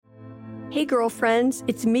Hey girlfriends,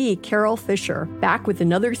 it's me, Carol Fisher, back with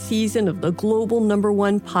another season of the global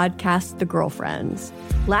 #1 podcast, The Girlfriends.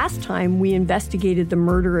 Last time, we investigated the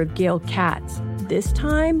murder of Gail Katz. This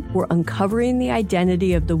time, we're uncovering the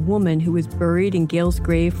identity of the woman who was buried in Gail's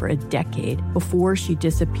grave for a decade before she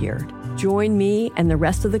disappeared. Join me and the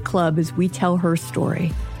rest of the club as we tell her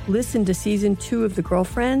story. Listen to Season 2 of The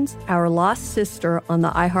Girlfriends, Our Lost Sister on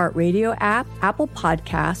the iHeartRadio app, Apple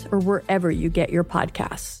Podcasts, or wherever you get your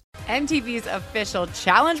podcasts. MTV's official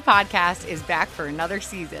Challenge podcast is back for another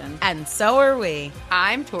season. And so are we.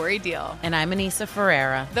 I'm Tori Deal. And I'm Anissa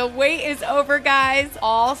Ferreira. The wait is over, guys.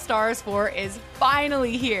 All Stars 4 is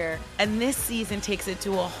finally here. And this season takes it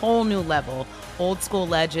to a whole new level. Old school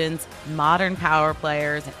legends, modern power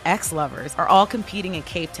players, and ex-lovers are all competing in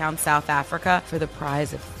Cape Town, South Africa for the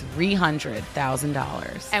prize of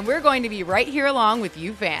 $300,000. And we're going to be right here along with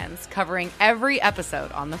you fans, covering every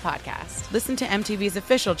episode on the podcast. Listen to MTV's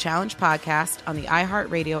official Challenge podcast on the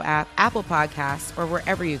iHeartRadio app, Apple Podcasts, or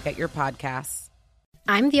wherever you get your podcasts.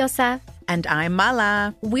 I'm Diosa. And I'm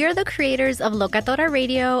Mala. We're the creators of Locatora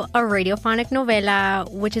Radio, a radiophonic novela,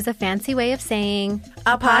 which is a fancy way of saying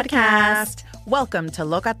a podcast. Welcome to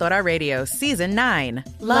Locatora Radio Season 9.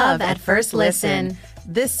 Love at First Listen.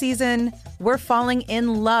 This season, we're falling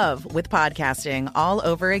in love with podcasting all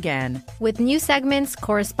over again. With new segments,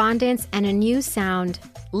 correspondence, and a new sound.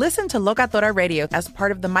 Listen to Locatora Radio as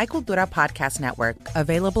part of the My Cultura Podcast Network.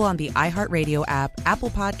 Available on the iHeartRadio app, Apple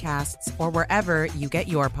Podcasts, or wherever you get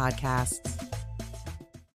your podcasts.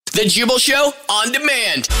 The Jubal Show on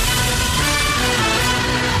demand.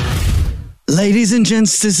 Ladies and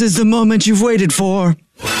gents, this is the moment you've waited for.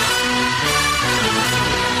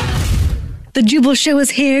 The Jubal Show is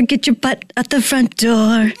here. Get your butt at the front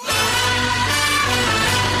door.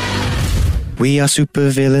 We are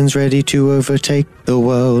supervillains ready to overtake the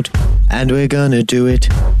world, and we're gonna do it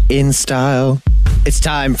in style. It's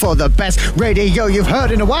time for the best radio you've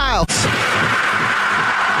heard in a while.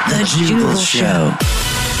 The Jubal Show.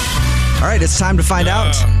 All right, it's time to find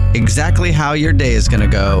out exactly how your day is going to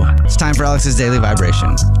go. It's time for Alex's Daily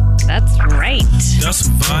Vibration. That's right. That's a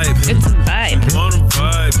vibe. It's a vibe. On a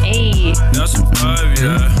vibe. Hey. That's a vibe,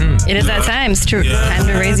 yeah. It is that time. It's time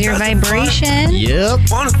to raise your vibration.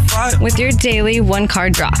 Yep. On a vibe. With your daily one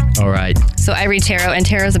card draw. All right. So I read tarot, and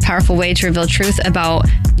tarot is a powerful way to reveal truth about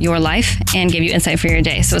your life and give you insight for your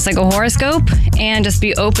day. So it's like a horoscope, and just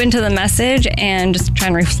be open to the message and just try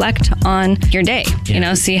and reflect on your day. Yeah. You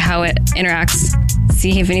know, see how it interacts.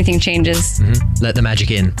 See if anything changes. Mm-hmm. Let the magic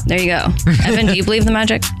in. There you go. Evan, do you believe in the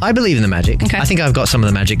magic? I believe in the magic. Okay. I think I've got some of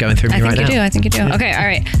the magic going through me right now. I think you do. Okay, all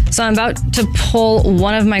right. So I'm about to pull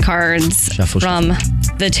one of my cards from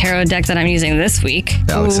the tarot deck that I'm using this week.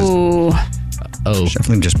 Ooh.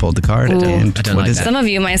 Shuffling just pulled the card. Ooh. And I don't like that. Some of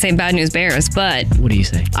you might say bad news bears, but... What do you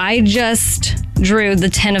say? I just drew the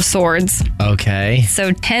 10 of swords. Okay.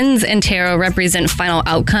 So 10s in tarot represent final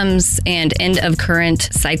outcomes and end of current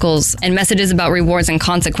cycles and messages about rewards and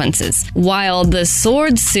consequences. While the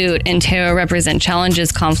sword suit in tarot represent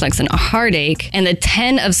challenges, conflicts, and a heartache. And the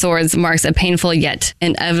 10 of swords marks a painful yet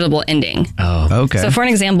inevitable ending. Oh, okay. So for an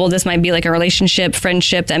example, this might be like a relationship,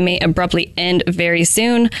 friendship that may abruptly end very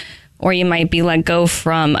soon. Or you might be let go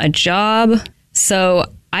from a job. So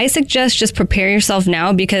I suggest just prepare yourself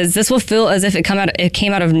now, because this will feel as if it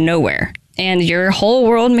came out of nowhere. And your whole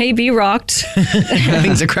world may be rocked.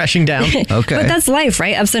 Things are crashing down. Okay. But that's life,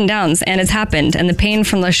 right? Ups and downs. And it's happened. And the pain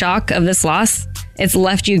from the shock of this loss, it's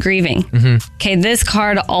left you grieving. Mm-hmm. Okay, this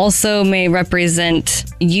card also may represent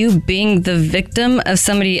you being the victim of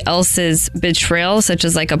somebody else's betrayal, such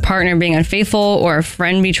as like a partner being unfaithful or a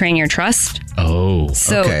friend betraying your trust. Oh,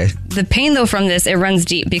 so okay. The pain, though, from this, it runs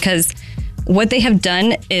deep, because what they have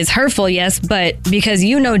done is hurtful, yes, but because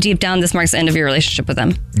you know deep down this marks the end of your relationship with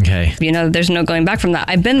them. Okay. You know, there's no going back from that.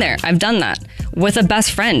 I've been there. I've done that with a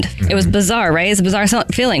best friend. Mm-hmm. It was bizarre, right? It's a bizarre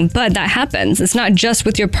feeling, but that happens. It's not just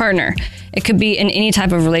with your partner. It could be in any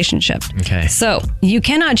type of relationship. Okay. So you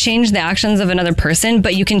cannot change the actions of another person,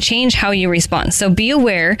 but you can change how you respond. So be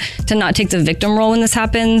aware to not take the victim role when this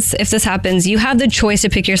happens. If this happens, you have the choice to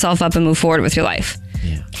pick yourself up and move forward with your life.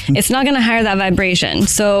 Yeah. It's not going to higher that vibration.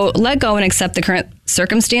 So let go and accept the current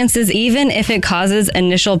circumstances, even if it causes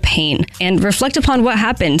initial pain, and reflect upon what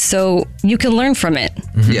happened so you can learn from it.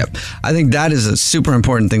 Mm-hmm. Yep. I think that is a super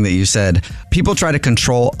important thing that you said. People try to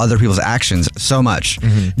control other people's actions so much.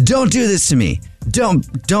 Mm-hmm. Don't do this to me. Don't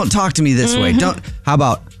talk to me this way. How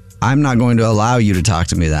about, I'm not going to allow you to talk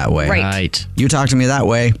to me that way. Right. You talk to me that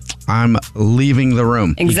way, I'm leaving the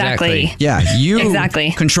room. Exactly. Yeah, you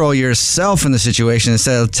Exactly. control yourself in the situation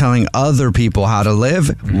instead of telling other people how to live.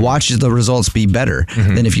 Watch the results be better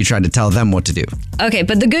than if you tried to tell them what to do. Okay,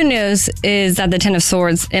 but the good news is that the Ten of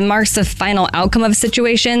Swords, it marks the final outcome of a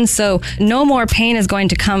situation, so no more pain is going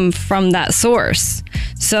to come from that source.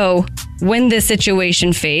 So when this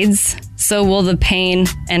situation fades, so will the pain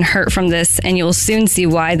and hurt from this, and you'll soon see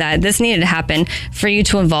why that this needed to happen for you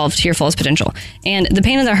to evolve to your fullest potential. And the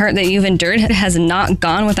pain and the hurt that you've endured has not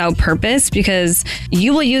gone without purpose, because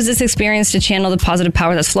you will use this experience to channel the positive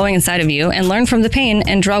power that's flowing inside of you and learn from the pain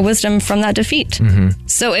and draw wisdom from that defeat.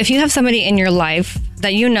 So if you have somebody in your life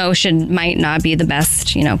that you know might not be the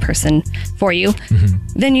best, person for you,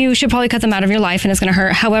 then you should probably cut them out of your life, and it's going to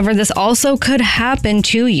hurt. However, this also could happen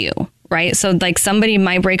to you. Right? So like somebody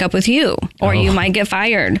might break up with you, or you might get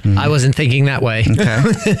fired. I wasn't thinking that way.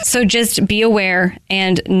 Okay. So just be aware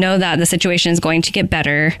and know that the situation is going to get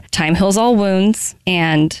better. Time heals all wounds.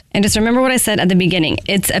 And just remember what I said at the beginning.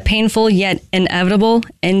 It's a painful yet inevitable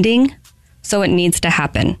ending. So it needs to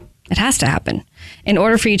happen. It has to happen. In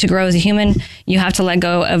order for you to grow as a human, you have to let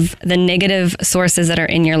go of the negative sources that are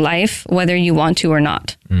in your life, whether you want to or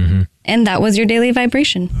not. And that was your daily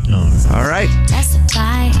vibration. All right.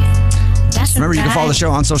 Remember, you can follow the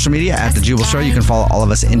show on social media at The Jubal Show. You can follow all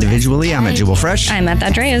of us individually. I'm at Jubal Fresh. I'm at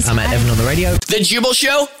That Dreas. I'm at Evan on the radio. The Jubal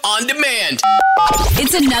Show on demand.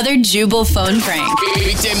 It's another Jubal phone prank.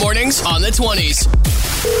 Weekday mornings on the 20s.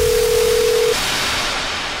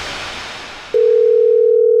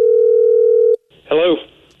 Hello.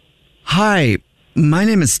 Hi, my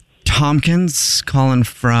name is Tompkins, calling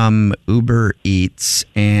from Uber Eats,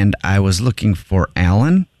 and I was looking for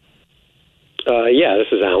Alan. Yeah, this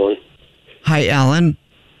is Alan. Hi, Alan.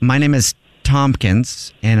 My name is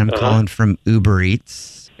Tompkins, and I'm calling from Uber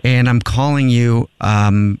Eats. And I'm calling you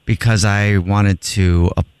because I wanted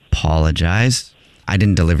to apologize. I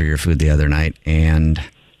didn't deliver your food the other night, and...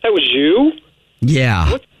 That was you?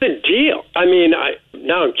 Yeah. What's the deal? I mean,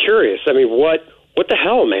 now I'm curious. I mean, what the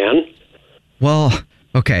hell, man? Well,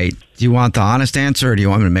 okay. Do you want the honest answer, or do you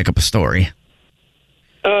want me to make up a story?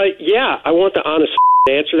 Yeah, I want the honest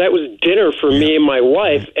answer. That was dinner for me and my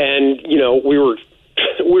wife, and, we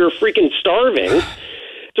were freaking starving.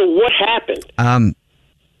 So what happened?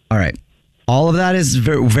 All right. All of that is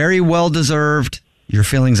very, very well deserved. Your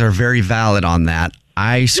feelings are very valid on that.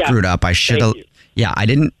 I screwed up. I should have. Yeah, I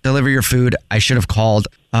didn't deliver your food. I should have called.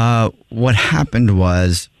 What happened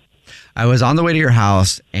was I was on the way to your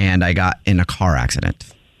house and I got in a car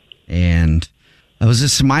accident. And it was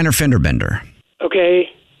just a minor fender bender. Okay,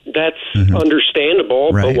 that's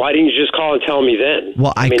understandable, Right. but why didn't you just call and tell me then?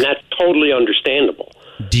 Well, I mean, that's totally understandable.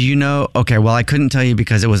 Do you know? Okay, well, I couldn't tell you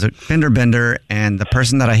because it was a fender bender, and the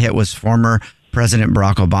person that I hit was former President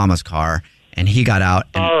Barack Obama's car, and he got out.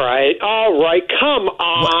 And All right, come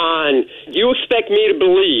on. You expect me to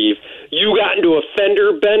believe you got into a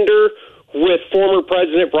fender bender with former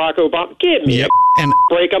President Barack Obama? Give me a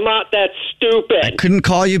break. I'm not that stupid. I couldn't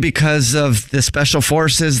call you because of the special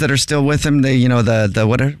forces that are still with him. The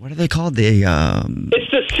what are they called?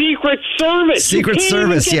 It's the Secret Service. Secret you can't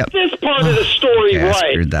Service, even get yep. this part of the story Okay, I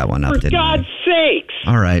right. screwed that one up, For didn't I? God's sakes.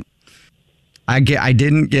 All right. I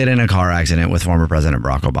didn't get in a car accident with former President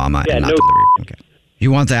Barack Obama and not deliver. Okay.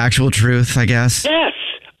 You want the actual truth, I guess? Yes,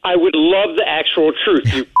 I would love the actual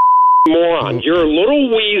truth, you moron. You're a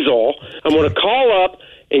little weasel. I'm going to call up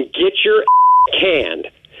and get your canned.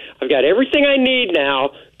 I've got everything I need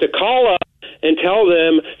now to call up and tell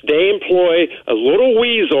them they employ a little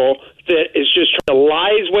weasel that is just trying to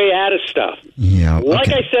lie his way out of stuff. Yeah. Like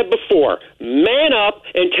I said before, man up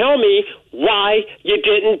and tell me why you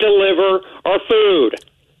didn't deliver our food.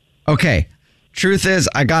 Okay. Truth is,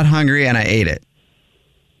 I got hungry and I ate it.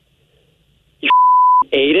 You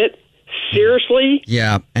ate it? Seriously?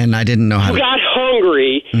 Yeah, and I didn't know how You to... got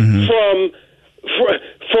hungry from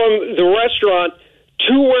the restaurant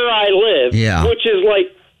to where I live, Yeah. which is like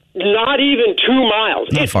not even 2 miles.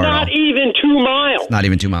 Not it's far at not all. even 2 miles. Not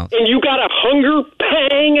even 2 miles. And you got a hunger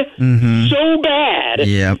pang so bad,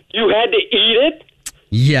 Yep. you had to eat it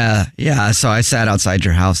Yeah. So I sat outside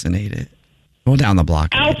your house and ate it. Well, down the block.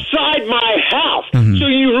 outside my house. So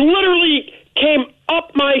you literally came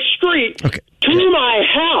up my street to my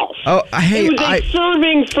house. Oh, hey, it was a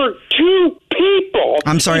serving for 2 people.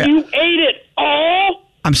 I'm sorry. And you ate it all?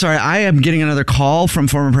 I'm sorry. I am getting another call from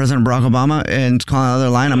former President Barack Obama, and it's calling another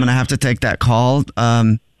line. I'm going to have to take that call.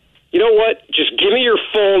 You know what? Just give me your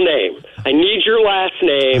full name. I need your last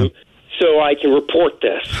name so I can report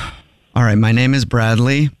this. All right. My name is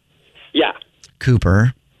Bradley Yeah.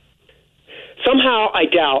 Cooper. Somehow I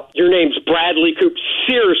doubt your name's Bradley Cooper.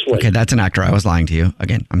 Seriously. Okay, that's an actor. I was lying to you.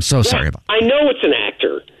 Again, I'm so sorry about I know it's an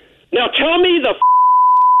actor. Now tell me the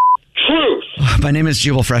truth. My name is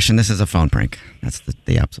Jubal Fresh, and this is a phone prank. That's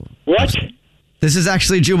the absolute. What? Absolute. This is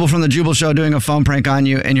actually Jubal from the Jubal Show doing a phone prank on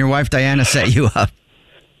you, and your wife Diana set you up.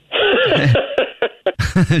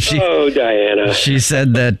 Oh, Diana. She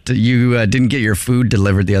said that you didn't get your food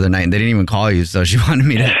delivered the other night, and they didn't even call you, so she wanted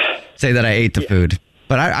me to say that I ate the food.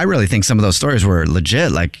 But I really think some of those stories were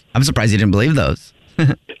legit. Like, I'm surprised you didn't believe those.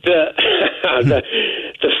 The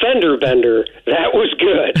fender bender, that was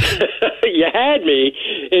good. You had me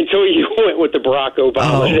until you went with the Barack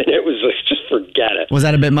Obama, and it was just forget it. Was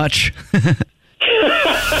that a bit much?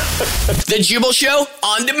 The Jubal Show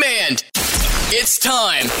on demand. It's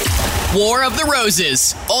time. War of the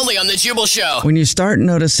Roses, only on The Jubal Show. When you start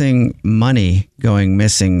noticing money going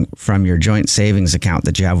missing from your joint savings account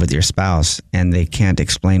that you have with your spouse and they can't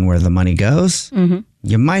explain where the money goes,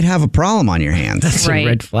 you might have a problem on your hands. That's a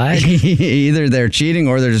red flag. Either they're cheating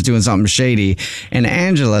or they're just doing something shady. And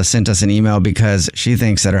Angela sent us an email because she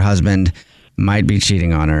thinks that her husband might be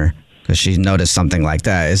cheating on her because she noticed something like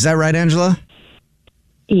that. Is that right, Angela?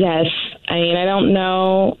 Yes. I mean, I don't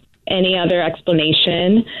know any other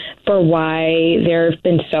explanation for why there have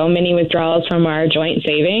been so many withdrawals from our joint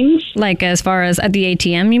savings. Like as far as at the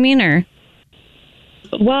ATM, you mean, or?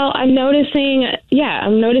 Well, I'm noticing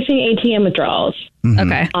ATM withdrawals.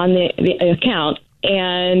 Okay. On the account,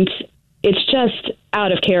 and it's just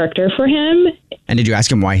out of character for him. And did you ask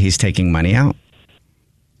him why he's taking money out?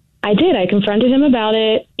 I did. I confronted him about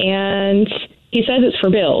it, and he says it's for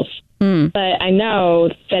bills. But I know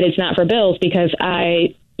that it's not for bills because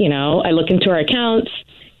I look into our accounts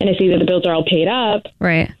and I see that the bills are all paid up.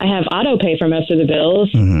 Right. I have auto pay for most of the bills.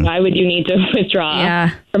 Why would you need to withdraw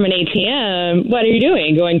from an ATM? What are you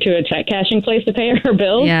doing? Going to a check cashing place to pay our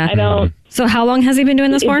bills? Yeah. I don't. So how long has he been doing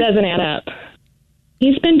this for? It doesn't add up.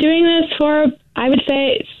 He's been doing this for, I would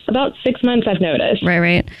say, about 6 months, I've noticed.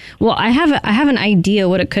 Right. Well, I have an idea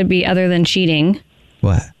what it could be other than cheating.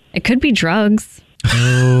 What? It could be drugs.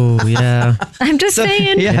 Oh, yeah. I'm just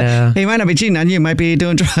saying. Yeah. He might not be cheating on you. He might be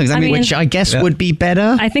doing drugs. I mean, which I guess would be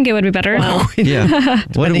better. I think it would be better. Yeah.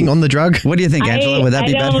 Depending on the drug. What do you think, Angela? Would that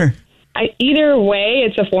be better? Either way,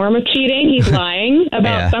 it's a form of cheating. He's lying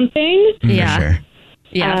about something. Yeah. For sure.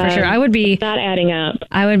 Yeah, for sure. I would be not adding up.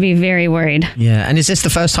 I would be very worried. Yeah. And is this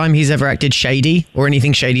the first time he's ever acted shady or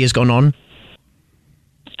anything shady has gone on?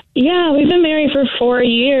 Yeah, we've been married for 4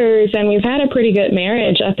 years and we've had a pretty good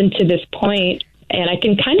marriage up until this point. And I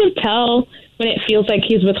can kind of tell when it feels like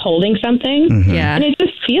he's withholding something. Yeah. And it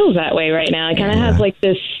just feels that way right now. I kind of have like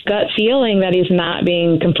this gut feeling that he's not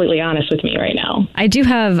being completely honest with me right now. I do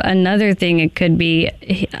have another thing. It could be,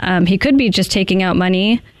 he could be just taking out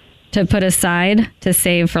money to put aside to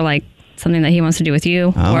save for like something that he wants to do with you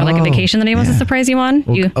or like a vacation that he wants to surprise you on.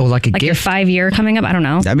 Like a gift? Your 5-year coming up. I don't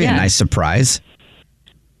know. That'd be a nice surprise.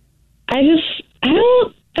 I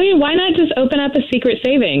mean, why not just open up a secret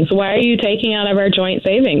savings? Why are you taking out of our joint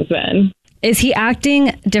savings then? Is he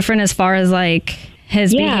acting different as far as like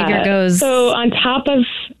his behavior goes? So on top of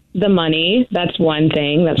the money, that's one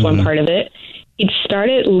thing. That's one part of it. He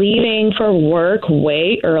started leaving for work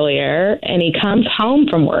way earlier, and he comes home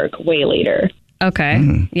from work way later.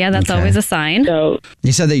 Okay. Yeah, that's always a sign. So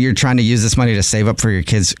you said that you're trying to use this money to save up for your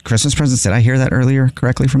kids' Christmas presents. Did I hear that earlier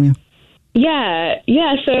correctly from you? Yeah.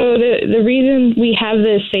 So the reason we have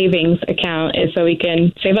this savings account is so we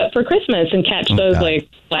can save up for Christmas and catch those like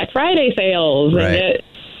Black Friday sales and get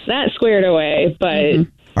that squared away. But all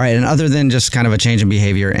right. And other than just kind of a change in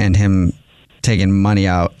behavior and him taking money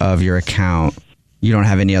out of your account, you don't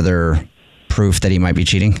have any other proof that he might be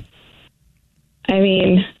cheating? I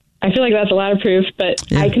mean, I feel like that's a lot of proof, but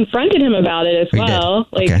I confronted him about it as well.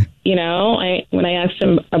 Like, when I asked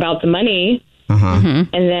him about the money, and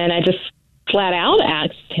then I just flat out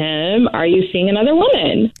asked him, "Are you seeing another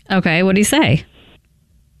woman?" Okay, what did he say?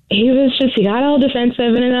 He got all defensive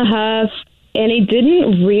and in a huff, and he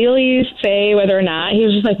didn't really say whether or not. He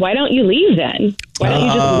was just like, "Why don't you leave then? Why don't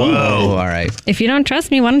you just leave?" Oh, all right. If you don't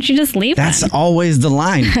trust me, why don't you just leave? That's always the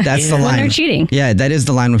line. That's the line. When they're cheating. Yeah, that is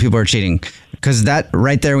the line when people are cheating. Because that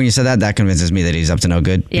right there, when you said that, that convinces me that he's up to no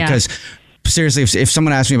good. Yeah. Because seriously, if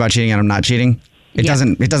someone asks me about cheating and I'm not cheating, it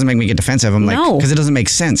doesn't make me get defensive. I'm like, because it doesn't make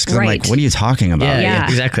sense. Because I'm like, what are you talking about? Yeah,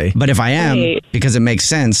 exactly. But if I am, because it makes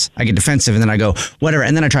sense, I get defensive and then I go, whatever.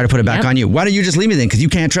 And then I try to put it back on you. Why don't you just leave me then? Because you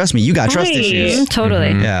can't trust me. You got trust issues.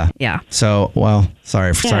 Totally. Yeah. So,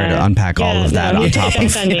 sorry to unpack all of that on top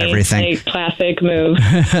of everything. Classic move.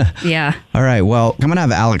 Yeah. All right. Well, I'm going to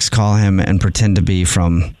have Alex call him and pretend to be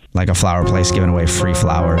from like a flower place giving away free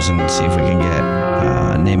flowers and see if we can get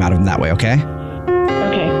name out of him that way, okay?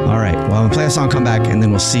 Okay. All right. Well, I'm going to play a song, come back, and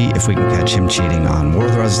then we'll see if we can catch him cheating on War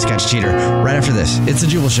of the Roses to catch a cheater right after this. It's the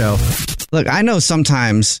Jubal Show. Look, I know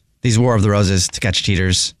sometimes these War of the Roses to catch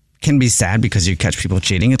cheaters can be sad because you catch people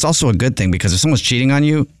cheating. It's also a good thing because if someone's cheating on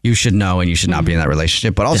you, you should know and you should not be in that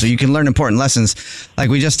relationship. But also you can learn important lessons.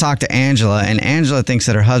 Like we just talked to Angela, and Angela thinks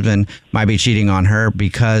that her husband might be cheating on her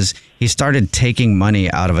because he started taking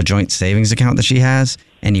money out of a joint savings account that she has,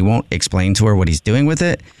 and he won't explain to her what he's doing with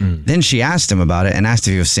it. Then she asked him about it and asked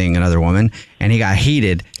if he was seeing another woman, and he got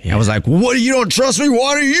heated and was like, "What, you don't trust me?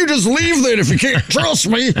 Why don't you just leave then if you can't trust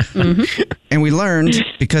me?" And we learned,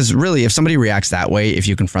 because really, if somebody reacts that way, if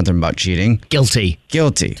you confront them about cheating, Guilty.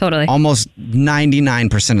 Totally. Almost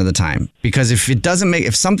 99% of the time. Because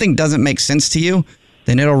if something doesn't make sense to you,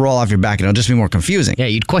 then it'll roll off your back and it'll just be more confusing. Yeah,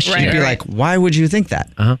 you'd question You'd it. be like, why would you think that?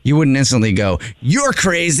 You wouldn't instantly go, "You're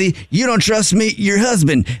crazy. You don't trust me. Your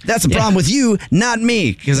husband. That's a problem with you, not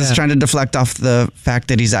me." Because it's trying to deflect off the fact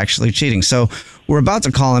that he's actually cheating. So we're about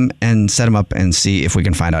to call him and set him up and see if we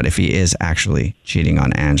can find out if he is actually cheating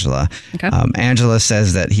on Angela. Okay. Angela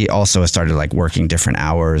says that he also has started like working different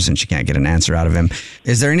hours and she can't get an answer out of him.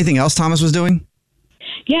 Is there anything else Thomas was doing?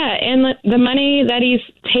 Yeah, and the money that he's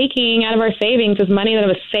taking out of our savings is money that I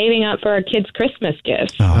was saving up for our kids' Christmas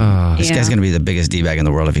gifts. This guy's going to be the biggest D-bag in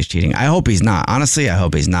the world if he's cheating. I hope he's not. Honestly, I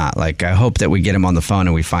hope he's not. Like, I hope that we get him on the phone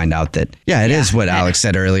and we find out that, it is what Alex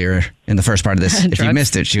said earlier in the first part of this. If you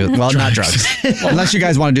missed it, she was, not drugs. Unless you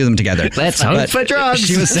guys want to do them together. Let's hope for drugs.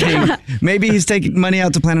 She was saying maybe he's taking money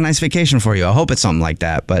out to plan a nice vacation for you. I hope it's something like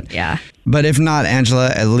that. But if not, Angela,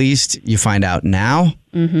 at least you find out now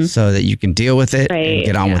so that you can deal with it and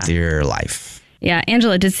get on with your life. Yeah,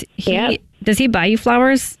 Angela, does he buy you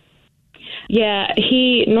flowers? Yeah,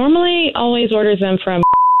 he normally always orders them from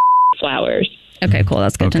Flowers. Okay, cool.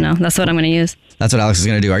 That's good to know. That's what I'm going to use. That's what Alex is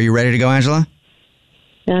going to do. Are you ready to go, Angela?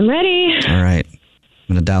 I'm ready. All right.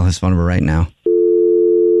 I'm going to dial his phone number right now.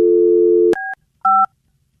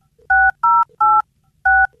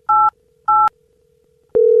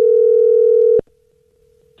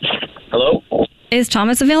 Hello? Is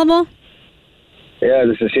Thomas available? Yeah,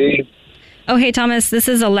 this is he. Oh, hey, Thomas. This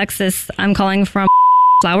is Alexis. I'm calling from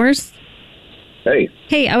Flowers. Hey.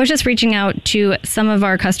 Hey, I was just reaching out to some of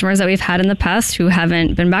our customers that we've had in the past who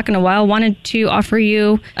haven't been back in a while. Wanted to offer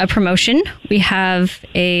you a promotion. We have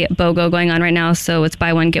a BOGO going on right now, so it's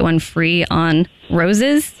buy one, get one free on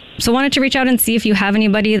roses. So wanted to reach out and see if you have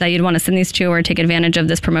anybody that you'd want to send these to or take advantage of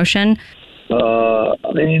this promotion.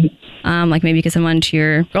 Like maybe get someone to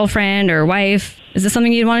your girlfriend or wife. Is this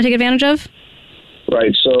something you'd want to take advantage of?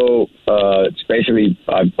 Right, so it's basically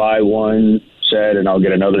I buy one set and I'll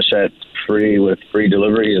get another set free with free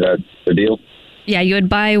delivery. Is that the deal? Yeah, you would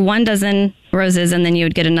buy 1 dozen roses and then you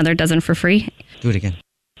would get another dozen for free. Do it again.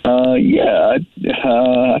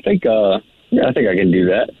 I think I can do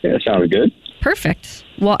that. Yeah, it sounds good. Perfect.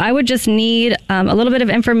 Well, I would just need a little bit of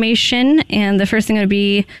information, and the first thing would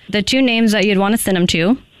be the 2 names that you'd want to send them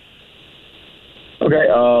to. Okay,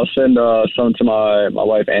 I'll send some to my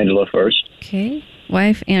wife, Angela, first. Okay,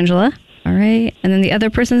 wife, Angela. All right. And then the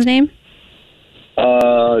other person's name?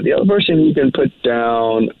 The other person you can put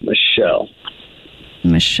down, Michelle.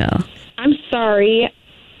 Michelle. I'm sorry.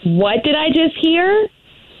 What did I just hear?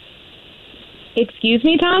 Excuse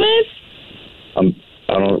me, Thomas?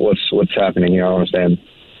 I don't know what's happening here. I don't understand.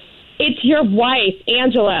 It's your wife,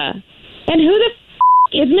 Angela. And who the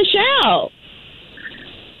is Michelle?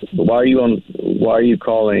 Why are you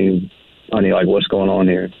calling, honey? Like, what's going on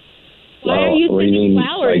here? Why are you sending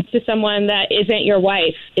flowers to someone that isn't your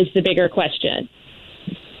wife is the bigger question.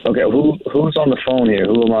 Okay, who's on the phone here?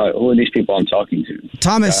 Who are these people I'm talking to?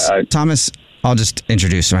 Thomas, I'll just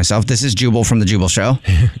introduce myself. This is Jubal from the Jubal Show.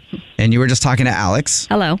 And you were just talking to Alex.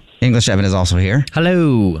 Hello. English Evan is also here.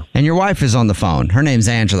 Hello. And your wife is on the phone. Her name's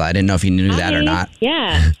Angela. I didn't know if you knew that or not.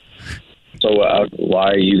 Yeah. So why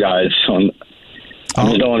are you guys on? I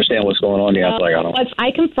just don't understand what's going on here.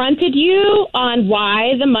 I confronted you on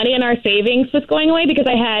why the money in our savings was going away because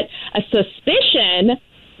I had a suspicion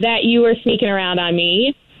that you were sneaking around on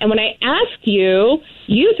me. And when I asked you,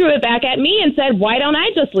 you threw it back at me and said, why don't I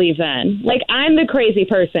just leave then? Like I'm the crazy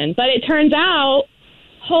person. But it turns out,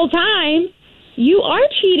 whole time, you are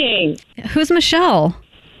cheating. Who's Michelle?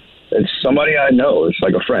 It's somebody I know. It's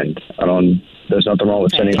like a friend. There's nothing wrong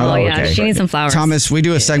with sending flowers. Oh, yeah. She needs some flowers. Thomas, we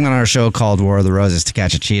do a segment on our show called War of the Roses to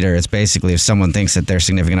catch a cheater. It's basically if someone thinks that their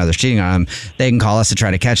significant other's cheating on them, they can call us to try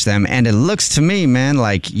to catch them. And it looks to me, man,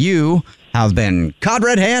 like you have been caught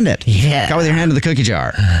red-handed. Yeah. Caught with your hand in the cookie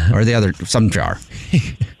jar or some jar.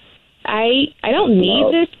 I don't need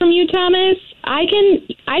this from you, Thomas. I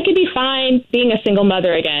could be fine being a single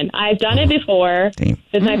mother again. I've done it before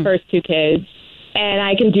with my first 2 kids, and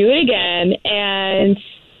I can do it again. And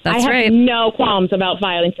That's I have no qualms about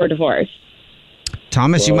filing for divorce.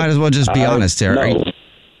 Thomas, you might as well just be honest here. No.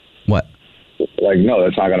 What? Like, no,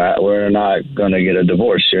 that's not gonna. We're not gonna get a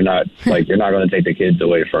divorce. You're not gonna take the kids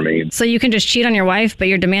away from me. So you can just cheat on your wife, but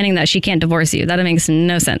you're demanding that she can't divorce you. That makes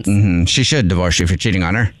no sense. Mm-hmm. She should divorce you if you're cheating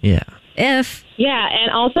on her. Yeah. Yeah,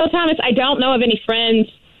 and also, Thomas, I don't know of any friends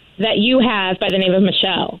that you have by the name of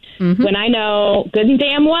Michelle. When I know good and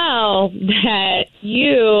damn well that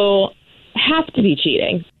you have to be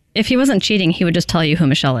cheating. If he wasn't cheating, he would just tell you who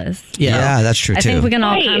Michelle is. Yeah, that's true, I too. think we can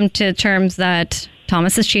all come to terms that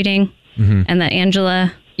Thomas is cheating and that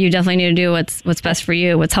Angela, you definitely need to do what's best for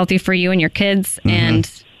you, what's healthy for you and your kids, and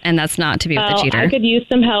that's not to be with a cheater. I could use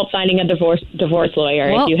some help finding a divorce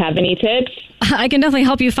lawyer. Well, if you have any tips. I can definitely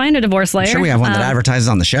help you find a divorce lawyer. I'm sure we have one that advertises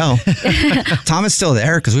on the show. Thomas still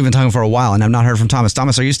there? Because we've been talking for a while and I've not heard from Thomas.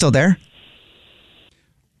 Thomas, are you still there?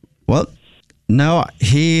 Well, no,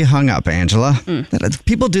 he hung up, Angela.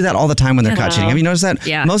 People do that all the time when they're caught cheating. Have you noticed that?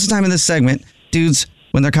 Yeah. Most of the time in this segment, dudes,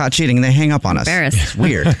 when they're caught cheating, they hang up on us. Embarrassed. It's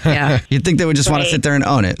weird. Yeah. You'd think they would just want to sit there and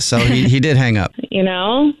own it. So he did hang up. You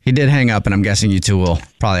know? He did hang up, and I'm guessing you two will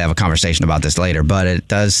probably have a conversation about this later, but it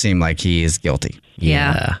does seem like he is guilty.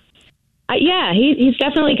 Yeah. He's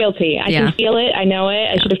definitely guilty. I can feel it. I know it.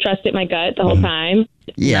 I should have trusted my gut the whole time.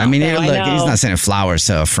 Yeah, I mean, look, he's not sending flowers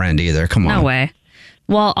to a friend either. Come on. No way.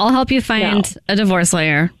 Well, I'll help you find a divorce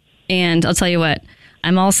lawyer. And I'll tell you what,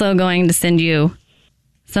 I'm also going to send you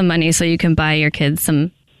some money so you can buy your kids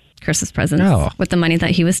some Christmas presents with the money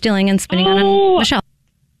that he was stealing and spending on Michelle.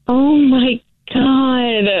 Oh, my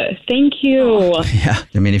God. Thank you. Yeah.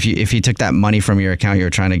 I mean, if you took that money from your account you were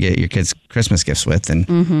trying to get your kids Christmas gifts with,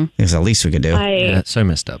 then it's the least we could do. Yeah, it's so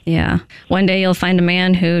messed up. Yeah. One day you'll find a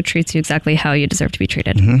man who treats you exactly how you deserve to be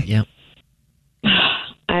treated. Yeah.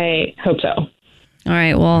 I hope so. All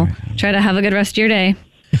right. Well, try to have a good rest of your day.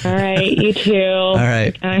 All right. You too. All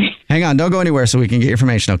right. Hang on. Don't go anywhere so we can get your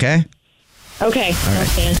information, okay? Okay. All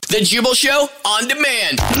right. The Jubal Show on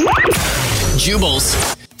demand.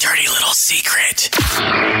 Jubal's dirty little secret.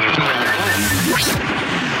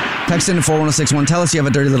 Text in to 41061. Tell us you have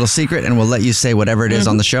a dirty little secret, and we'll let you say whatever it is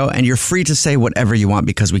on the show. And you're free to say whatever you want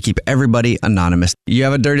because we keep everybody anonymous. You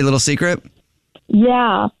have a dirty little secret?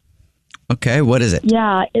 Yeah. Okay. What is it?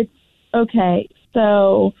 Yeah. It's okay.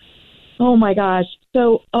 So, oh my gosh.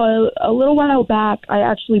 So a little while back, I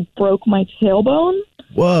actually broke my tailbone.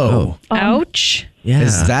 Whoa. Ouch. Yeah.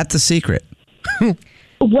 Is that the secret?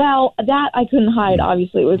 Well, that I couldn't hide.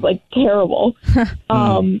 Obviously, it was like terrible.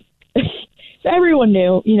 Everyone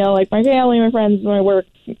knew, like my family, my friends, my work,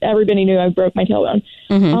 everybody knew I broke my tailbone.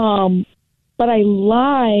 But I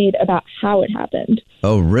lied about how it happened.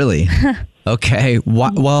 Oh, really? Okay.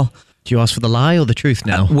 Well, do you ask for the lie or the truth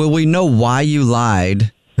now? Will we know why you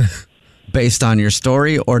lied based on your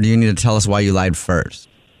story, or do you need to tell us why you lied first?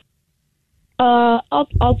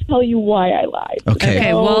 I'll tell you why I lied.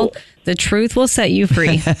 Okay. Well, the truth will set you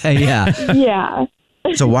free. Yeah. Yeah.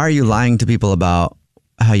 So why are you lying to people about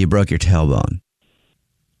how you broke your tailbone?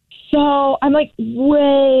 So I'm like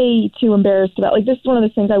way too embarrassed about. Like, this is one of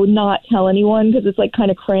those things I would not tell anyone because it's like kind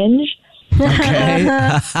of cringe. Okay.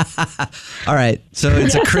 All right. So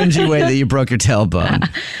it's a cringy way that you broke your tailbone.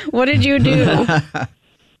 What did you do?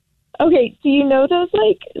 Okay. Do you know those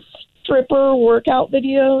like stripper workout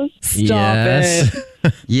videos? Stop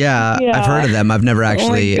it. Yeah, I've heard of them. I've never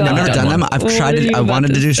actually, I've never done them. I've tried it. I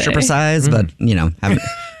wanted to do stripper size, but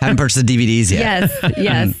haven't purchased the DVDs yet.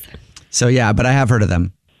 Yes. So yeah, but I have heard of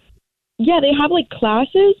them. Yeah, they have like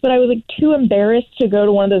classes, but I was like too embarrassed to go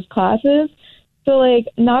to one of those classes. So like,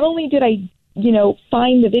 not only did I,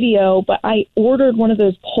 find the video, but I ordered one of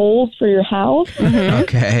those poles for your house.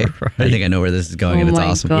 Okay. I think I know where this is going, and it's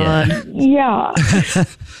awesome. God. Yeah.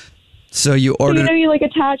 So you ordered. So, you like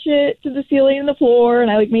attach it to the ceiling and the floor,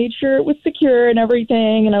 and I like made sure it was secure and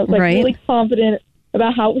everything, and I was like really confident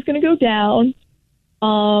about how it was going to go down.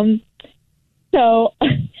 So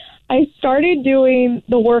I started doing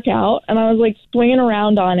the workout, and I was like swinging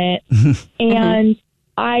around on it, and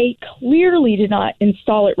I clearly did not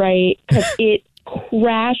install it right because it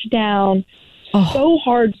crashed down so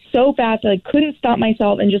hard, so fast that I couldn't stop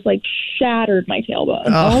myself and just like shattered my tailbone.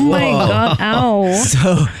 Oh my God. Ow.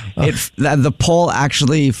 So the pole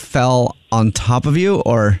actually fell on top of you,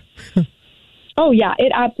 or? Oh yeah,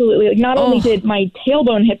 it absolutely. Like, not only did my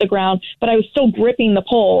tailbone hit the ground, but I was still gripping the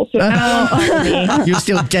pole. So you're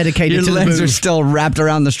still dedicated Your to the legs move. are still wrapped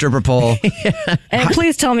around the stripper pole. And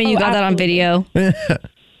please tell me you got that on video.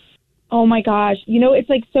 Oh my gosh. It's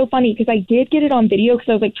like so funny because I did get it on video because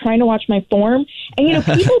I was like trying to watch my form. And,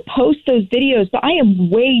 people post those videos, but I am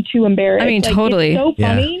way too embarrassed. I mean, like, totally. It's so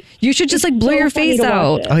funny. You should just like blur your face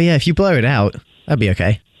out. Oh, yeah. If you blur it out, that'd be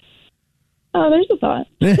okay. Oh, there's a thought.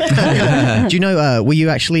 Do you know, were you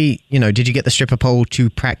actually, did you get the stripper pole to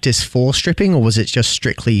practice for stripping or was it just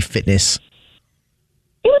strictly fitness?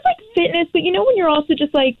 It was like fitness, but when you're also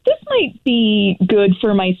just like, this might be good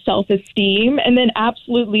for my self-esteem, and then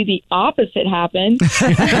absolutely the opposite happened.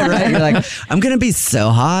 Right? You're like, I'm going to be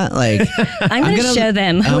so hot. Like, I'm going to show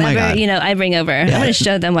them whoever, I bring over. Yeah. I'm going to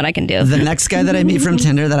show them what I can do. The next guy that I meet from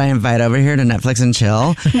Tinder that I invite over here to Netflix and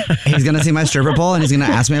chill, he's going to see my stripper pole and he's going to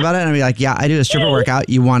ask me about it. And I'll be like, yeah, I do a stripper workout.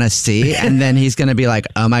 You want to see? And then he's going to be like,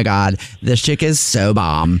 oh my God, this chick is so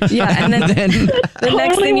bomb. Yeah. And then the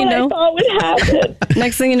next thing you know, I thought would happen.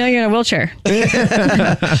 Next thing you know, you're in a wheelchair.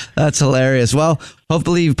 That's hilarious. Well,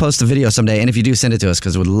 hopefully you post a video someday. And if you do, send it to us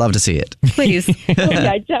because we'd love to see it. Please.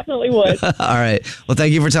 Yeah, I definitely would. All right. Well,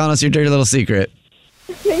 thank you for telling us your dirty little secret.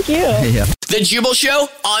 Thank you. Yeah. The Jubal Show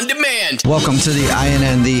on demand. Welcome to the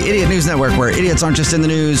INN, the Idiot News Network, where idiots aren't just in the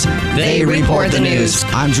news, they report the news.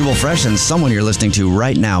 I'm Jubal Fresh, and someone you're listening to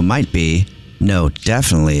right now might be, no,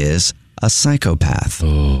 definitely is, a psychopath.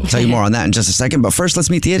 I'll tell you more on that in just a second, but first,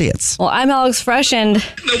 let's meet the idiots. Well, I'm Alex Fresh, and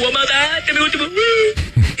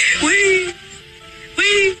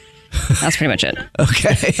that's pretty much it.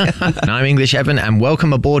 Okay. And I'm English Evan, and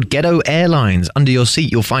welcome aboard Ghetto Airlines. Under your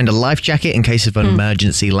seat, you'll find a life jacket in case of an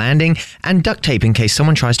emergency landing and duct tape in case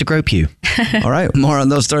someone tries to grope you. All right. More on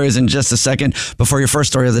those stories in just a second. Before your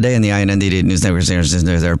first story of the day in the INN, the Idiot News Network,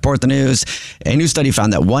 they report the news. A new study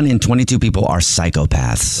found that 1 in 22 people are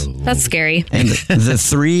psychopaths. That's scary. And the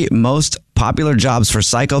 3 most popular jobs for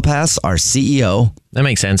psychopaths are CEO. That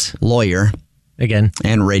makes sense. Lawyer. Again.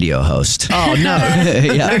 And radio host. Oh, no.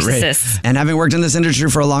 Yeah, narcissists. And having worked in this industry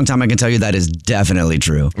for a long time, I can tell you that is definitely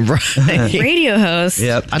true. Right. Radio host.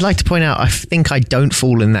 Yep. I'd like to point out, I think I don't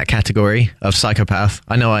fall in that category of psychopath.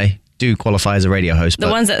 I know I do qualify as a radio host. The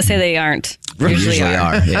ones that say they aren't usually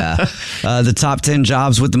are. Yeah. The top 10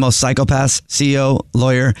 jobs with the most psychopaths: CEO,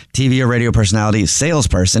 lawyer, TV or radio personality,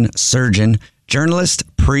 salesperson, surgeon, journalist,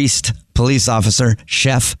 priest, police officer,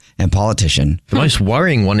 chef, and politician. The most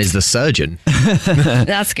worrying one is the surgeon.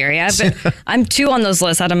 That's scary. I'm 2 on those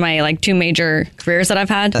lists out of my 2 major careers that I've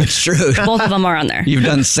had. That's true. Both of them are on there. You've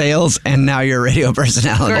done sales and now you're a radio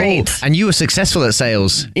personality. Great. Oh, and you were successful at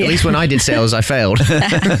sales. Yeah. At least when I did sales, I failed.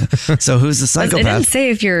 So who's the psychopath? It didn't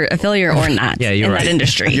say if you're a failure or not Yeah, you're in right. that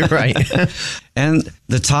industry. You're right. And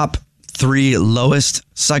the top 3 lowest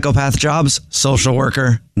psychopath jobs: social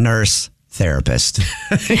worker, nurse, therapist.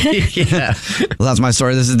 Yeah. Well, that's my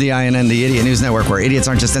story. This is the INN, the Idiot News Network, where idiots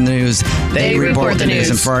aren't just in the news, they report the news.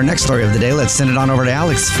 And for our next story of the day, let's send it on over to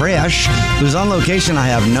Alex Fresh, who's on location. I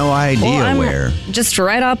have no idea where. Just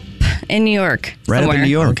right up in New York. Right up in somewhere.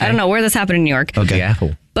 New York. I don't know where this happened in New York. Okay. The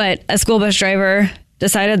Apple. But a school bus driver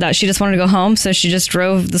decided that she just wanted to go home, so she just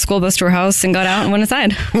drove the school bus to her house and got out and went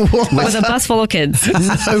inside with a bus full of kids.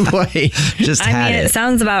 No way. Just had it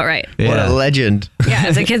sounds about right. What a legend. Yeah,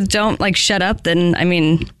 if the kids don't shut up, then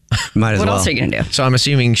Might as what well. else are you gonna do? So I'm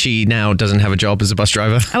assuming she now doesn't have a job as a bus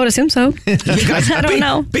driver. I would assume so. I don't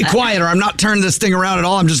know. Be quiet or I'm not turning this thing around at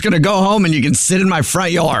all. I'm just going to go home and you can sit in my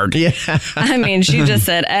front yard. Yeah. She just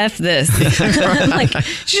said, F this.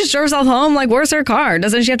 She just drove herself home. Where's her car?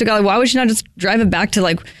 Doesn't she have to go? Why would she not just drive it back to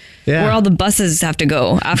where all the buses have to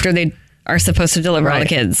go after they are supposed to deliver all the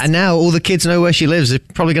kids? And now all the kids know where she lives. They're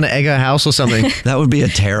probably going to egg her house or something. That would be a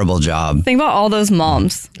terrible job. Think about all those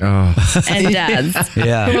moms and dads who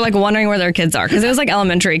were wondering where their kids are, because it was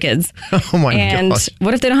elementary kids. Oh my And gosh.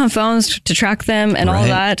 what if they don't have phones to track them and all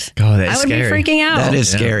that? God, that's I would scary. be freaking out. That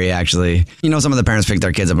is scary, actually. Some of the parents picked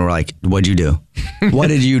their kids up and were like, what'd you do? What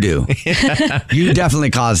did you do? You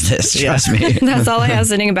definitely caused this. Trust me. That's all I have.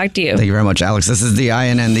 Sending it back to you. Thank you very much, Alex. This is the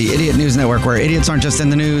INN, the Idiot News Network, where idiots aren't just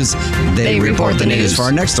in the news, they report the news. For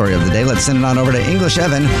our next story of the day, let's send it on over to English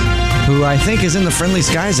Evan, who I think is in the friendly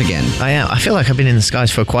skies again. I am. I feel like I've been in the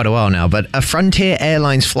skies for quite a while now, but a Frontier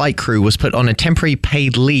Airlines flight crew was put on a temporary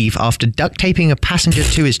paid leave after duct taping a passenger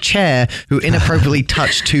to his chair who inappropriately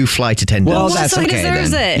touched 2 flight attendants. Well, that's so he okay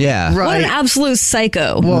deserves then. it. Yeah. What an absolute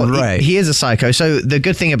psycho. Well, right. he is a psycho. So the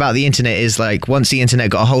good thing about the internet is once the internet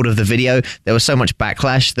got a hold of the video, there was so much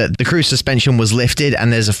backlash that the crew suspension was lifted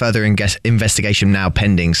and there's a further investigation now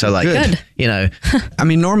pending. So Good. I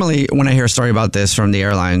mean, normally when I hear a story about this from the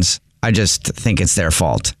airlines, I just think it's their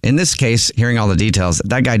fault. In this case, hearing all the details,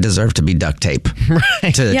 that guy deserved to be duct tape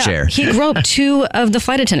to the chair. He groped 2 of the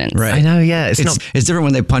flight attendants. Right. I know, yeah. It's different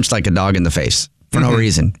when they punch like a dog in the face. for no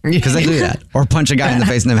reason. Because they do that. Or punch a guy in the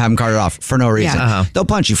face and then have him carted off for no reason. Yeah. They'll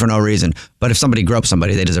punch you for no reason. But if somebody gropes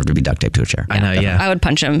somebody, they deserve to be duct taped to a chair. I know, yeah. I would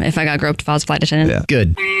punch him if I got groped if I was a flight attendant. Yeah.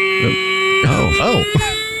 Good. Oh.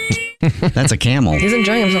 That's a camel. He's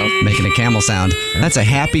enjoying himself. Making a camel sound. That's a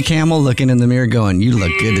happy camel looking in the mirror going, you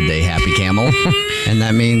look good today, happy camel. And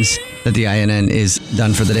that means that the INN is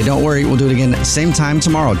done for the day. Don't worry, we'll do it again same time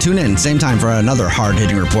tomorrow. Tune in, same time for another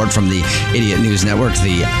hard-hitting report from the Idiot News Network,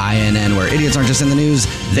 the INN, where idiots aren't just in the news,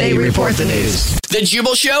 they report the news. The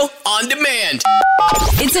Jubal Show on demand.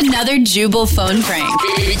 It's another Jubal phone prank.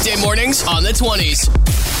 Weekday mornings on the 20s.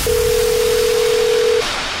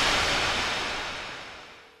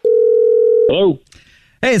 Hello.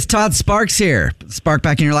 Hey, it's Todd Sparks here. Spark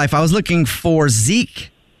back in your life. I was looking for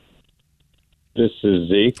Zeke. This is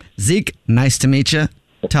Zeke. Zeke, nice to meet you.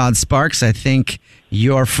 Todd Sparks, I think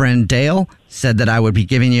your friend Dale said that I would be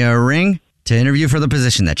giving you a ring to interview for the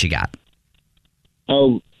position that you got.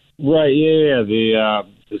 Oh, right. Yeah.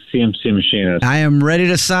 The CNC machinist. I am ready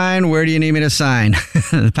to sign. Where do you need me to sign?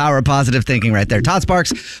 The power of positive thinking right there. Todd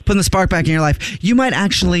Sparks, putting the spark back in your life. You might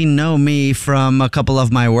actually know me from a couple of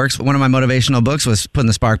my works. One of my motivational books was Putting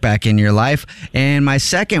the Spark Back in Your Life. And my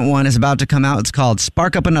second one is about to come out. It's called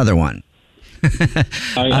Spark Up Another One.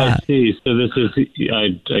 I see. So this is,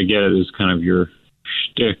 I get it as kind of your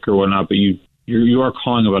shtick or whatnot, but you are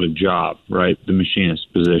calling about a job, right? The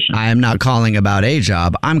machinist position. I am not calling about a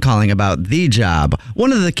job. I'm calling about the job.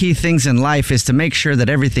 One of the key things in life is to make sure that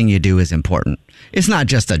everything you do is important. It's not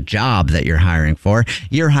just a job that you're hiring for.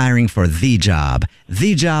 You're hiring for the job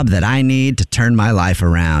that I need to turn my life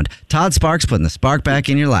around. Todd Sparks, putting the spark back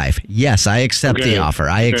in your life. Yes, I accept the offer.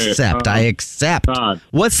 I accept. Todd,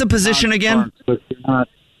 What's the position again?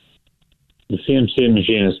 Sparks, the CNC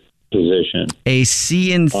machinist position. A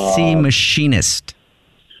CNC machinist.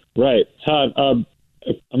 Right. Todd, I'm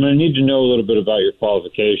going to need to know a little bit about your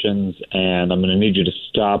qualifications, and I'm going to need you to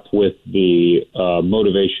stop with the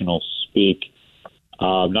motivational speak.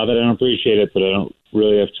 Not that I don't appreciate it, but I don't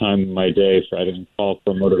really have time in my day for I didn't call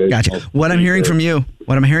for motivational. Gotcha. What I'm hearing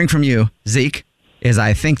from you, Zeke, is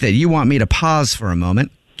I think that you want me to pause for a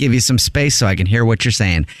moment, give you some space so I can hear what you're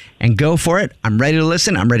saying, and go for it. I'm ready to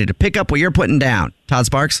listen. I'm ready to pick up what you're putting down. Todd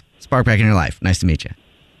Sparks, spark back in your life. Nice to meet you.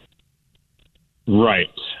 Right.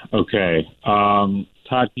 Okay.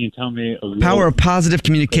 Todd, can you tell me a little... Power of positive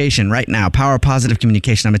communication right now. Power of positive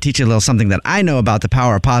communication. I'm going to teach you a little something that I know about the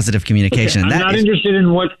power of positive communication. Okay, I'm not interested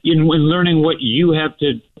in learning what you have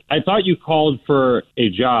to... I thought you called for a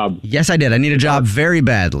job. Yes, I did. I need a job very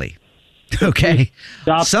badly. Okay.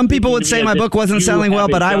 Some people would say my book wasn't selling well,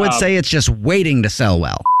 but I would say it's just waiting to sell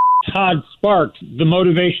well. Todd Sparks, the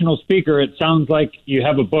motivational speaker, it sounds like you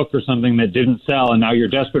have a book or something that didn't sell and now you're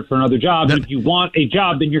desperate for another job. If you want a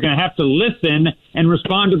job, then you're going to have to listen and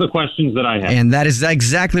respond to the questions that I have. And that is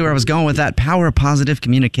exactly where I was going with that. Power of positive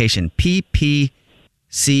communication. PPCCN.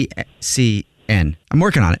 I'm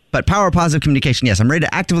working on it. But power of positive communication, yes. I'm ready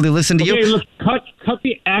to actively listen to you. Okay, look, cut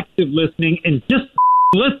the active listening and just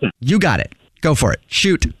listen. You got it. Go for it.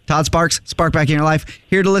 Shoot. Todd Sparks, spark back in your life.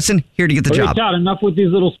 Here to listen, here to get the job. Todd, enough with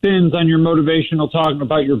these little spins on your motivational talking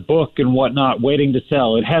about your book and whatnot, waiting to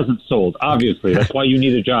sell. It hasn't sold, obviously. That's why you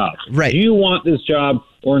need a job. Right. Do you want this job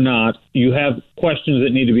or not? You have questions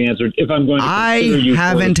that need to be answered. If I'm going to consider you... I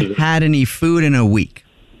haven't had any food in a week.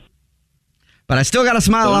 But I still got a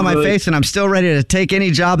smile on my face, and I'm still ready to take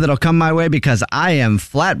any job that'll come my way because I am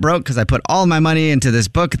flat broke because I put all my money into this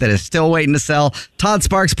book that is still waiting to sell. Todd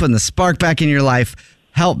Sparks, putting the spark back in your life.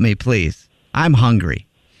 Help me, please. I'm hungry.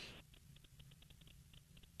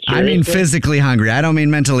 Seriously? I mean physically hungry. I don't mean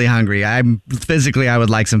mentally hungry. I would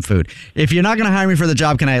like some food. If you're not going to hire me for the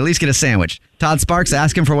job, can I at least get a sandwich? Todd Sparks,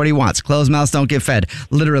 ask him for what he wants. Closed mouths don't get fed.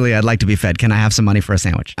 Literally, I'd like to be fed. Can I have some money for a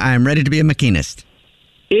sandwich? I am ready to be a machinist.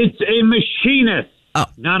 It's a machinist,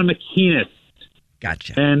 not a machinist.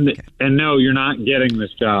 Gotcha. And no, you're not getting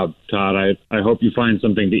this job, Todd. I hope you find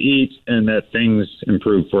something to eat and that things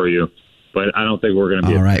improve for you. But I don't think we're going to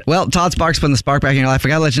be... All right. Well, Todd Sparks, putting the spark back in your life. I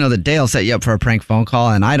got to let you know that Dale set you up for a prank phone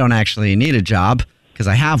call, and I don't actually need a job because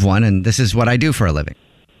I have one, and this is what I do for a living.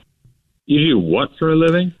 You do what for a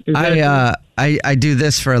living? I do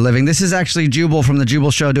this for a living. This is actually Jubal from the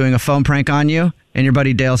Jubal Show doing a phone prank on you, and your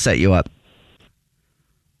buddy Dale set you up.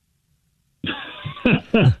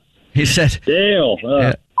 He said, Dale.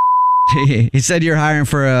 He said you're hiring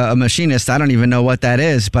for a machinist. I don't even know what that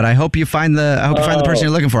is, but I hope you find the person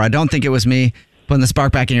you're looking for. I don't think it was me putting the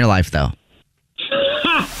spark back in your life, though.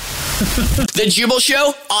 The Jubal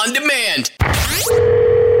Show on demand.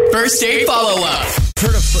 First date follow-up.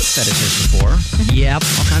 Heard of foot fetishes before? Yep.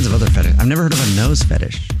 All kinds of other fetish. I've never heard of a nose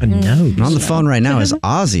fetish. A nose? And on the phone right now is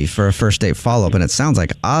Ozzy for a first date follow-up, and it sounds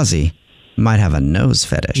like Ozzy might have a nose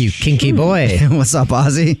fetish. You kinky boy. What's up,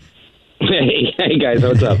 Ozzy? Hey guys,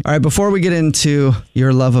 what's up? All right, before we get into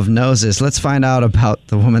your love of noses, let's find out about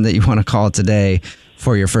the woman that you want to call today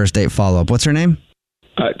for your first date follow-up. What's her name?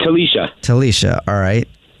 Talisha. All right.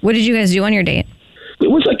 What did you guys do on your date?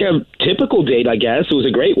 It was like a typical date, I guess. It was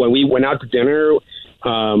a great one. We went out to dinner.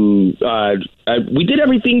 We did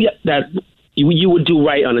everything that you would do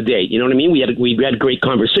right on a date. You know what I mean? We had great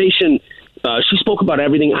conversation. She spoke about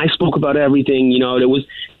everything. I spoke about everything. You know, it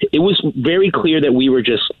was very clear that we were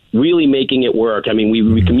just really making it work. I mean,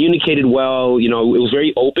 we communicated well. You know, it was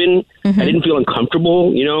very open. I didn't feel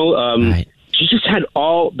uncomfortable. You know, Right. She just had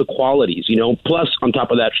all the qualities. You know, plus on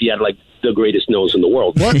top of that, she had like the greatest nose in the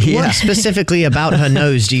world. What specifically about her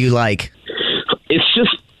nose do you like? It's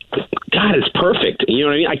just, God, it's perfect. You know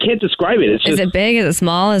what I mean? I can't describe it. It's just, Is it big? Is it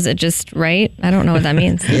small? Is it just right? I don't know what that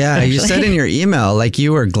means. Yeah, you said in your email, like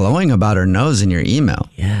you were glowing about her nose in your email.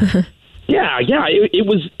 Yeah. Yeah. It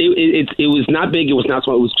was not big. It was not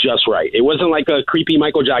small. It was just right. It wasn't like a creepy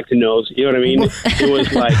Michael Jackson nose. You know what I mean? It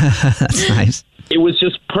was like That's nice. It was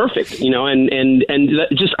just perfect. You know, and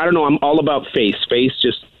just I don't know. I'm all about face. Face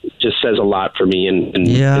just says a lot for me, and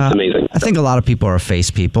it's amazing. I think a lot of people are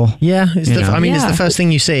face people. Yeah, it's the first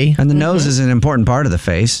thing you see. And the nose is an important part of the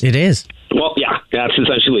face. It is. Well, yeah, that's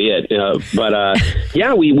essentially it.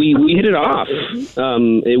 Yeah, we hit it off.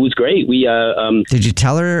 It was great. Did you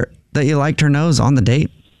tell her that you liked her nose on the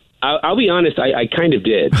date? I'll be honest. I kind of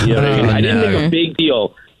did. You know what I mean? I didn't make a big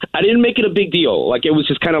deal. I didn't make it a big deal. Like, it was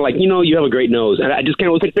just kind of like, you know, you have a great nose. And I just kind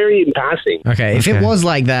of was like very in passing. Okay, if it was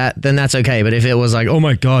like that, then that's okay. But if it was like, oh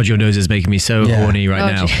my God, your nose is making me so horny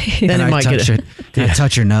right now, then it might get it. Can I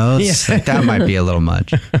touch your nose? Like, that might be a little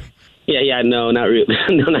much. Yeah, no, not really.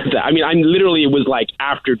 No, not that. I mean, it was like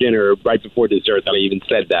after dinner, right before dessert, that I even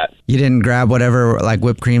said that. You didn't grab whatever, like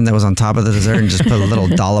whipped cream that was on top of the dessert and just put a little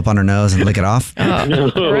dollop on her nose and lick it off?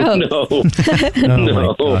 No.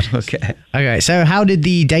 My God. Okay, so how did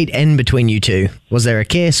the date end between you two? Was there a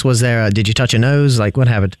kiss? Did you touch her nose? Like, what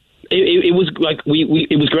happened? It was like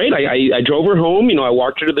it was great. I drove her home. You know, I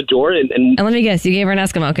walked her to the door and let me guess, you gave her an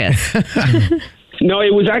Eskimo kiss. No,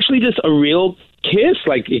 it was actually just a real kiss.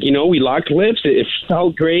 Like, you know, we locked lips. It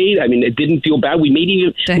felt great. I mean, it didn't feel bad. We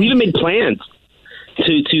even made plans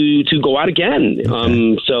to go out again.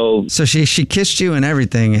 Okay. So she kissed you and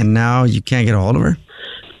everything, and now you can't get a hold of her?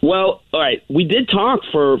 Well, all right. We did talk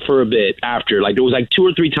for a bit after. Like, there was like 2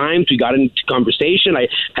 or 3 times we got into conversation.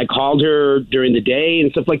 I called her during the day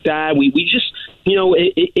and stuff like that. We just, you know,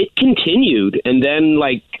 it continued. And then,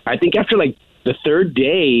 like, I think after like the 3rd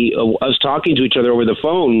day of us talking to each other over the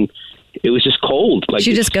phone, it was just cold. Like,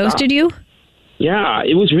 she just ghosted you? Yeah,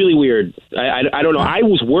 it was really weird. I don't know. I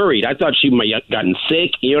was worried. I thought she might have gotten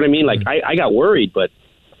sick. You know what I mean? Like, I got worried, but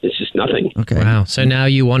it's just nothing. Okay. Wow. So now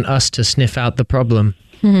you want us to sniff out the problem.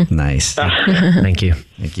 Nice. Thank you.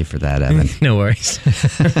 Thank you for that, Evan. No worries.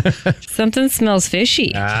 Something smells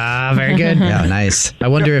fishy. Ah, very good. Yeah, nice. I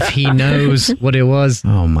wonder if he knows what it was.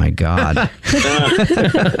 Oh, my God.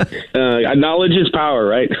 Knowledge is power,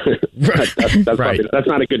 right? That's right. That's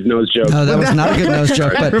not a good nose joke. No, that was not a good nose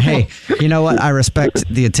joke. But hey, you know what? I respect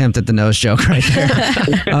the attempt at the nose joke right there.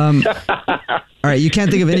 All right, you can't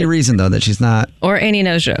think of any reason, though, that she's not... Or any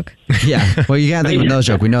nose joke. Yeah, well, you can't think of a nose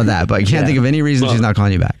joke. We know that. But you can't think of any reason she's not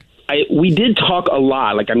calling you back. We did talk a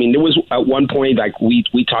lot. Like, I mean, there was at one point, like, we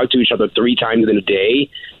talked to each other 3 times in a day.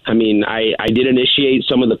 I mean, I did initiate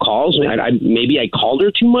some of the calls. Maybe I called her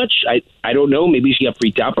too much. I don't know. Maybe she got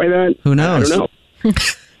freaked out by that. Who knows? I don't know.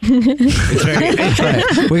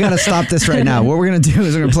 Right. We got to stop this right now. What we're going to do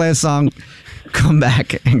is we're going to play a song, come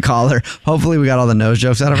back and call her. Hopefully we got all the nose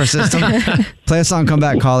jokes out of our system. Play a song, come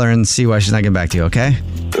back, call her, and see why she's not getting back to you, okay?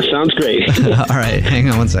 Sounds great. All right, hang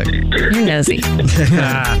on one sec. You're nosy. All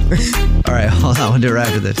right, hold on. We'll do it right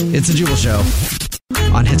after this. It's the Jubal Show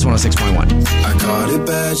on Hits 106.1. I caught it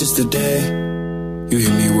bad just today. You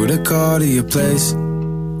hit me with a call to your place.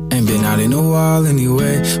 Ain't been out in a while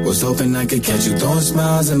anyway. Was hoping I could catch you throwing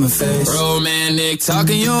smiles in my face. Romantic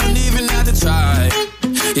talking, you don't even have to try.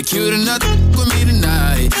 You're cute enough to with me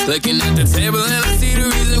tonight. Looking at the table and I see the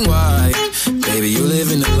reason why. Baby, you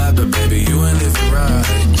live in the life, but baby, you ain't living right.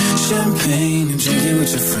 Champagne and drinking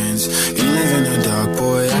with your friends. You live in the dark,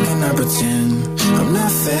 boy, I cannot pretend. I'm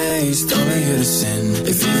not faced, only here to sin.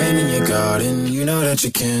 If you rain in your garden, you know that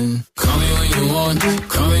you can. Call me when you want,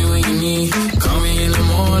 call me when you need. Call me in the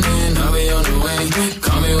morning, I'll be on the way.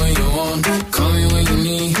 Call me when you want, call me when you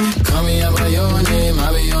need. Call me out by your name,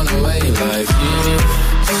 I'll be on the way. Like,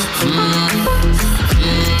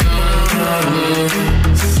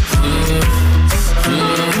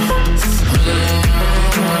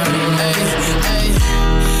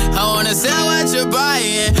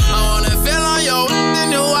 Hawaiian. I wanna feel on your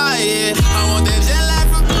in Hawaii. I want that jet lag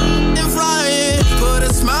from and flying. Put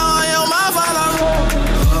a smile on your mouth while I'm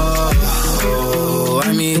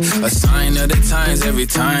I mean, a sign of the times every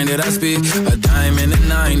time that I speak. A dime and a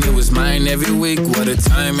nine, it was mine every week. What a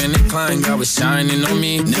time and a climb, God was shining on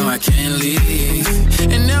me. Now I can't leave,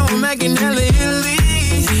 and now I'm making hella Italy.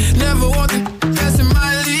 Never want the best in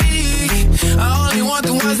my league. I only want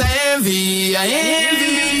the ones I envy. I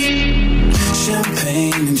envy.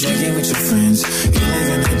 Champagne and drinking with your friends. You live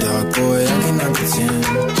in the dark, boy, I cannot pretend.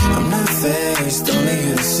 I'm not faced, only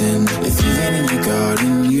here to sin. If you've been in your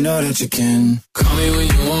garden, you know that you can. Call me when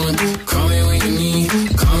you want, call me when you need.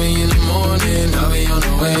 Call me in the morning, I'll be on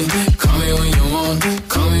the way. Call me when you want,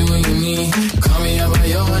 call me when you need. Call me out by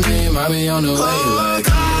your name, I'll be on the way. Like,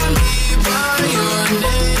 call me by your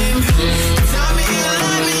name. Tell me you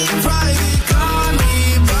love me in private. Call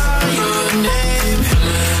me by your name.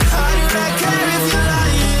 How do I care if you're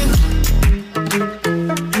lying?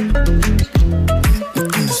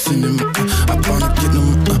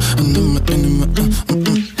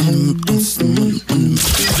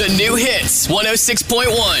 The new hits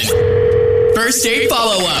 106.1. First date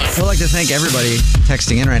follow up. I'd like to thank everybody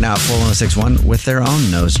texting in right now at 41061 with their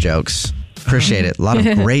own nose jokes. Appreciate it. A lot of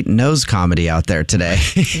great nose comedy out there today.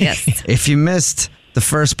 Yes. If you missed the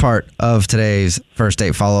first part of today's first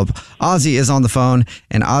date follow up, Ozzy is on the phone.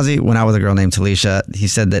 And Ozzy went out with a girl named Talisha. He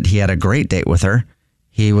said that he had a great date with her.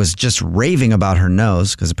 He was just raving about her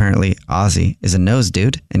nose because apparently Ozzy is a nose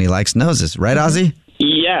dude and he likes noses. Right, Ozzy?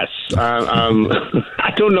 Yes.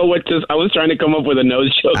 I don't know what to... I was trying to come up with a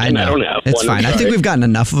nose joke, and I don't have It's one. fine. I think we've gotten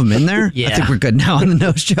enough of them in there. I think we're good now on the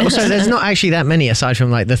nose jokes. So there's not actually that many aside from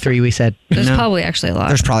like the three we said. There's probably actually a lot.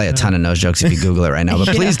 There's probably a ton of nose jokes if you Google it right now.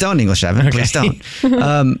 But please don't, English Evan. Okay. Please don't.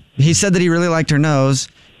 He said that he really liked her nose.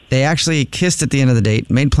 They actually kissed at the end of the date,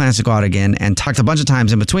 made plans to go out again, and talked a bunch of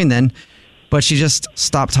times in between then. But she just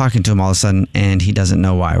stopped talking to him all of a sudden, and he doesn't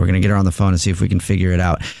know why. We're going to get her on the phone and see if we can figure it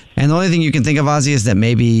out. And the only thing you can think of, Ozzy, is that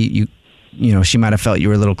maybe you know, she might have felt you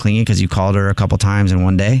were a little clingy because you called her a couple times in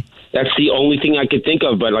one day. That's the only thing I could think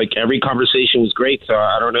of, but like every conversation was great, so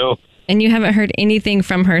I don't know. And you haven't heard anything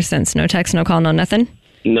from her since? No text, no call, no nothing?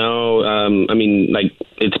 No, I mean, like,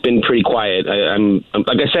 it's been pretty quiet. I'm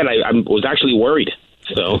like I said, I was actually worried,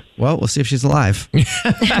 so. Well, we'll see if she's alive.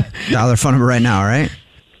 Dial her phone number right now, all right?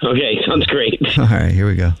 Okay, sounds great. All right, here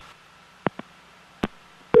we go.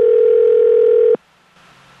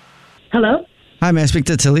 Hello? Hi, may I speak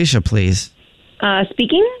to Talisha, please?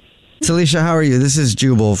 Speaking? Talisha, how are you? This is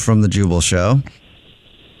Jubal from The Jubal Show.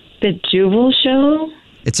 The Jubal Show?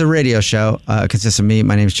 It's a radio show. It consists of me.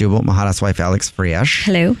 My name's Jubal, my hot wife, Alex Friash.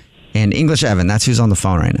 Hello. And English Evan. That's who's on the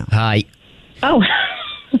phone right now. Hi. Oh.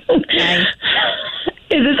 Hi.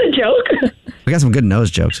 Is this a joke? We got some good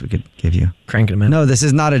nose jokes we could give you. Cranking them in. No, this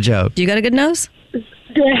is not a joke. You got a good nose?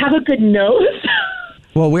 Do I have a good nose?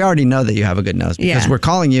 Well, we already know that you have a good nose because we're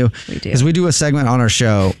calling you because we do a segment on our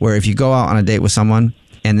show where if you go out on a date with someone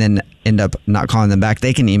and then end up not calling them back,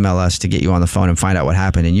 they can email us to get you on the phone and find out what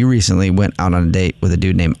happened. And you recently went out on a date with a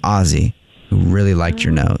dude named Ozzy who really liked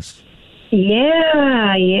your nose.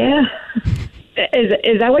 Yeah.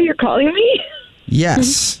 Is that what you're calling me?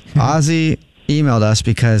 Yes. Ozzy emailed us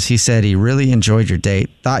because he said he really enjoyed your date,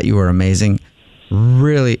 thought you were amazing,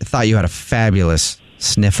 really thought you had a fabulous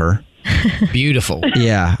sniffer. Beautiful.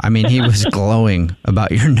 Yeah. I mean, he was glowing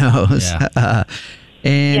about your nose. Yeah.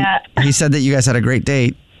 And he said that you guys had a great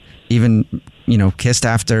date, even, kissed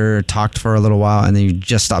after, talked for a little while, and then you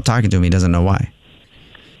just stopped talking to him. He doesn't know why.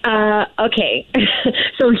 Okay.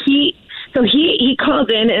 So he called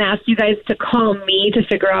in and asked you guys to call me to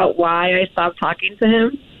figure out why I stopped talking to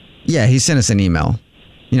him? Yeah, he sent us an email.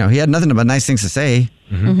 He had nothing but nice things to say.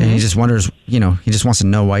 Mm-hmm. And he just wonders, he just wants to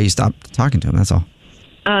know why you stopped talking to him. That's all.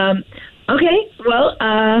 Okay. Well,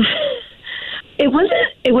 it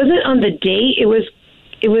wasn't on the date. It was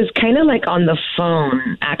kind of like on the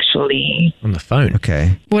phone, actually. On the phone?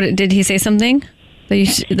 Okay. What did he say something that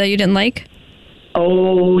you didn't like?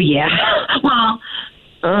 Oh, yeah. Well,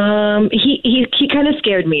 he kind of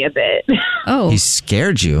scared me a bit. Oh. He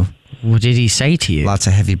scared you? What did he say to you? Lots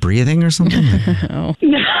of heavy breathing or something? No.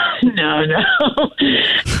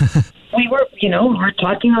 We were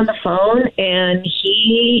talking on the phone, and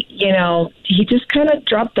he just kind of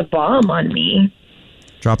dropped the bomb on me.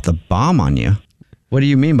 Dropped the bomb on you? What do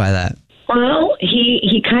you mean by that? Well,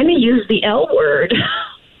 he kind of used the L word.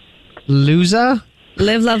 Loser?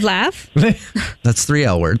 Live, love, laugh? That's 3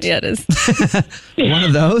 L words. Yeah, it is. One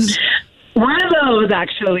of those? One of those,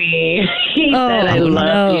 actually. He said, I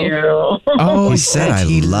love you. Oh, he said, I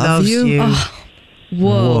love you? Oh,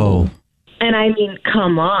 whoa. And I mean,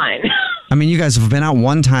 come on. I mean, you guys have been out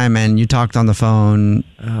one time and you talked on the phone.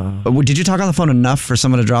 Did you talk on the phone enough for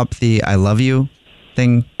someone to drop the I love you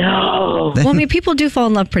thing? No. Well, I mean, people do fall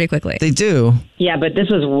in love pretty quickly. They do. Yeah, but this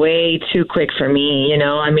was way too quick for me, you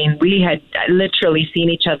know? I mean, we had literally seen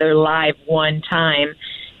each other live one time,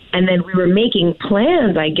 and then we were making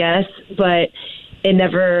plans, I guess, but we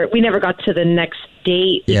never got to the next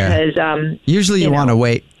date because... Usually you want to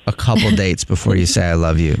wait a couple dates before you say I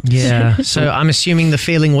love you. Yeah. So I'm assuming the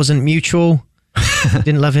feeling wasn't mutual.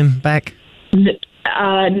 Didn't love him back?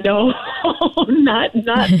 No,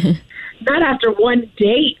 not after one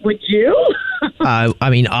date, would you? I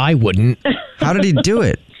mean, I wouldn't. How did he do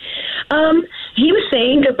it? He was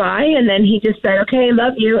saying goodbye, and then he just said, okay,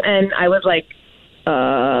 love you. And I was like,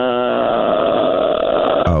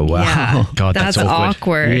 Oh, wow. Yeah, God, that's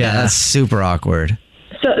awkward. Yeah, that's super awkward.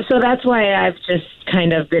 So that's why I've just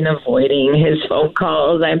kind of been avoiding his phone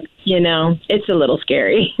calls. It's a little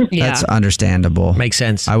scary. That's understandable. Makes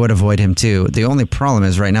sense. I would avoid him too. The only problem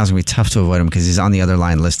is right now it's going to be tough to avoid him because he's on the other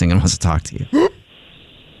line listening and wants to talk to you.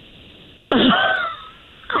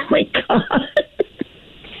 Oh my God.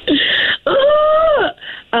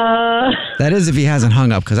 That is if he hasn't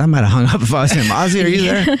hung up, because I might have hung up if I was him. Ozzy, are you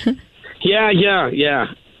there? Yeah.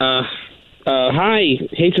 Hi.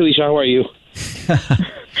 Hey, Talisha, how are you?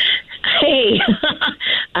 Hey.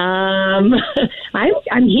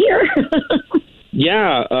 I'm here.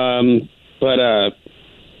 Yeah, but I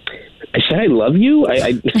said I love you?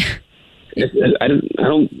 I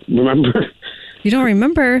don't remember. You don't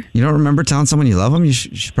remember? You don't remember telling someone you love them? You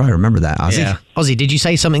should probably remember that, Ozzy. Yeah. Ozzy, did you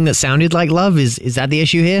say something that sounded like love? Is that the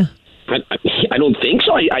issue here? I don't think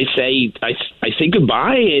so. I say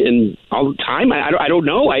goodbye and all the time. I don't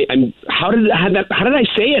know. How did I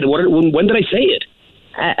say it? When did I say it?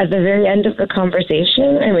 At the very end of the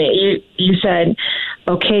conversation. I mean, you said,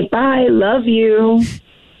 "Okay, bye, love you."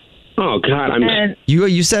 Oh God,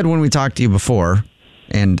 You said when we talked to you before,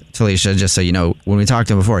 and Talisha, just so you know, when we talked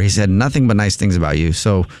to him before, he said nothing but nice things about you.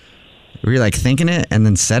 So were you like thinking it and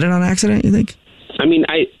then said it on accident? You think? I mean,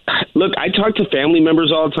 I talk to family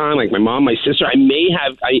members all the time, like my mom, my sister.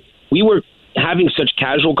 We were having such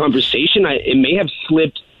casual conversation. It may have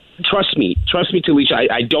slipped. Trust me,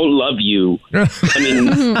 Talisha. I don't love you. I mean,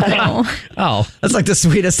 oh, that's like the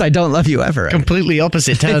sweetest "I don't love you" ever. Completely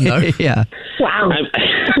opposite turn, though. Yeah. Wow.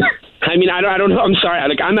 I mean, I don't know. I'm sorry.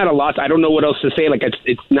 I'm at a loss. I don't know what else to say. Like,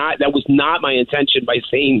 it's not. That was not my intention by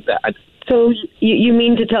saying that. So you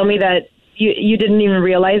mean to tell me that you didn't even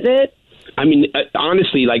realize it? I mean,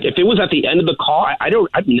 honestly, like if it was at the end of the call, I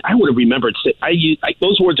would have remembered.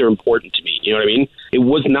 Those words are important to me. You know what I mean? It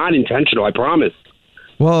was not intentional. I promise.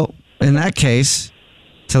 Well, in that case,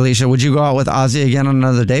 Talisha, would you go out with Ozzy again on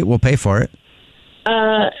another date? We'll pay for it.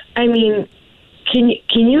 I mean, can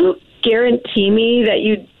you guarantee me that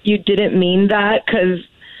you didn't mean that? Because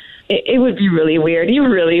it would be really weird. You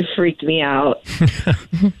really freaked me out.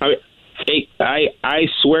 I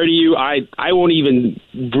swear to you, I won't even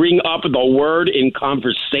bring up the word in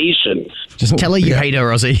conversation. Just tell her you hate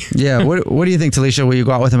her, Ozzy. Yeah. What do you think, Talisha? Will you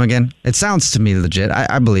go out with him again? It sounds to me legit.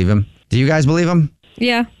 I believe him. Do you guys believe him?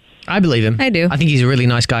 Yeah. I believe him. I do. I think he's a really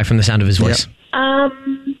nice guy from the sound of his voice. Yep.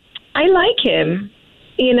 I like him,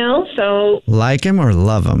 so... Like him or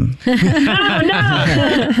love him? No.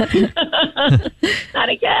 Not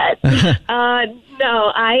again.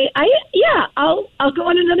 No, I'll go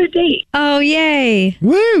on another date. Oh, yay.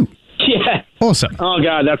 Woo! Yeah. Awesome. Oh,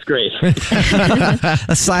 God, that's great.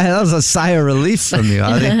 That was a sigh of relief from you,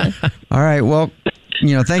 Ozzy. All right, well...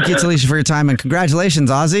 thank you, Talisha, for your time, and congratulations,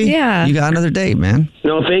 Ozzy. Yeah. You got another date, man.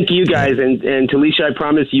 No, thank you guys, and Talisha, I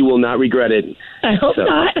promise you will not regret it. I hope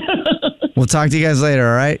not. We'll talk to you guys later,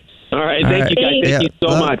 all right? All right, thank you guys. Thank you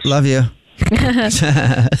so much. Love you.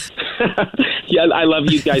 Yeah, I love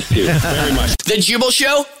you guys too, very much. The Jubal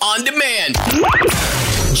Show on demand.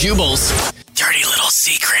 Jubal's dirty little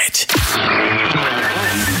secret.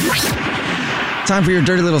 Time for your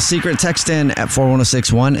dirty little secret. Text in at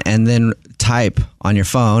 41061 and then type on your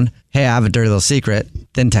phone, "Hey, I have a dirty little secret."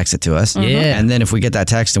 Then text it to us. Yeah. And then if we get that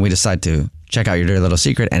text and we decide to check out your dirty little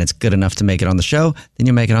secret and it's good enough to make it on the show, then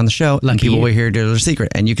you make it on the show. And people will hear your dirty little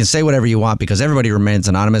secret. And you can say whatever you want because everybody remains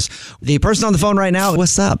anonymous. The person on the phone right now,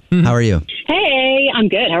 what's up? How are you? Hey, I'm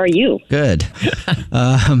good. How are you? Good.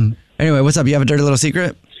 Anyway, what's up? You have a dirty little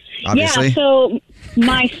secret? Obviously. Yeah, so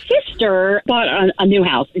my sister bought a new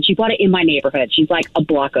house, and she bought it in my neighborhood. She's like a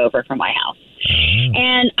block over from my house.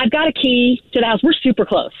 And I've got a key to the house. We're super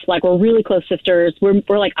close. Like, we're really close sisters. We're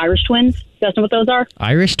like Irish twins. You guys know what those are?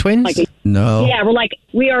 Irish twins? No. Yeah,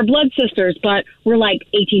 we are blood sisters, but we're like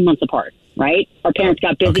 18 months apart, right? Our parents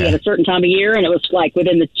got busy at a certain time of year, and it was like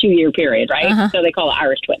within the 2-year period, right? So they call it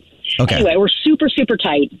Irish twins. Okay. Anyway, we're super, super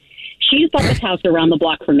tight. She's bought this house around the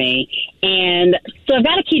block from me. And so I've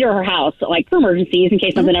got a key to her house, like for emergencies, in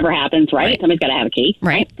case something ever happens, right? Somebody's got to have a key.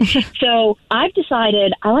 Right. So I've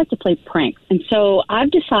decided I like to play pranks. And so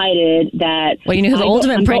I've decided that... Well, you know who the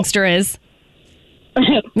ultimate prankster is?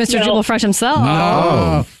 Mr. Jubal Fresh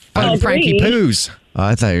himself. Frankie Poos. Oh,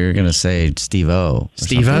 I thought you were going to say Steve-O.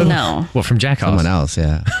 Steve-O? No. What, from Jackass? Someone else,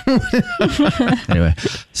 yeah. Anyway,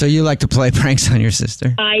 so you like to play pranks on your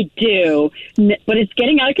sister? I do, but it's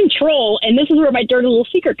getting out of control, and this is where my dirty little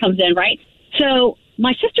secret comes in, right? So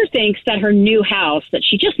my sister thinks that her new house that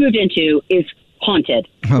she just moved into is haunted,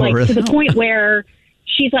 really? To the point where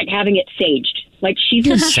she's like having it saged. Like she's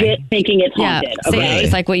legit thinking it's haunted. Yeah, Okay,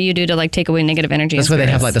 it's like what you do to like take away negative energy. That's where they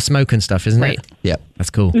have like the smoke and stuff, isn't it? Yep. That's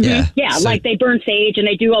cool. Mm-hmm. Yeah, like they burn sage and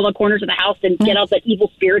they do all the corners of the house and get out the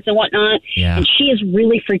evil spirits and whatnot. Yeah. And she is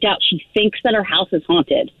really freaked out. She thinks that her house is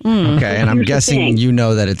haunted. Okay, and I'm Here's the guessing thing. you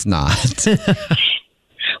know that it's not.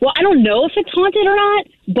 Well, I don't know if it's haunted or not,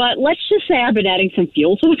 but let's just say I've been adding some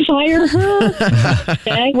fuel to the fire.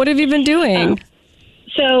 Okay? What have you been doing?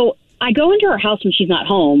 So I go into her house when she's not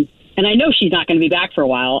home, and I know she's not going to be back for a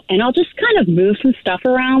while, and I'll just kind of move some stuff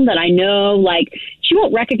around that I know, like, she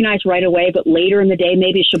won't recognize right away, but later in the day,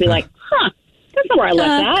 maybe she'll be like, that's not where I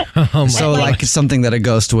left that. So like something that a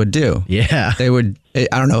ghost would do. Yeah. They would, I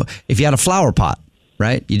don't know, if you had a flower pot,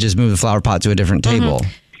 right? You just move the flower pot to a different table.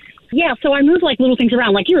 Yeah, so I move like little things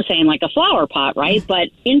around, like you were saying, like a flower pot, right? But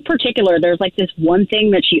in particular, there's like this one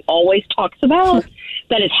thing that she always talks about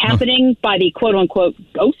that is happening by the quote-unquote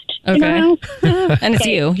ghost in her house. And it's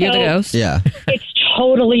you. You're the ghost. Yeah. It's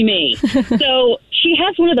totally me. So she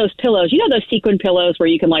has one of those pillows. You know those sequin pillows where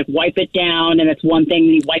you can like wipe it down and it's one thing,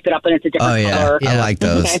 and you wipe it up and it's a different color? I like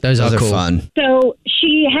those. Okay. Those are cool. fun. So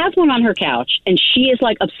she has one on her couch, and she is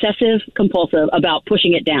like obsessive compulsive about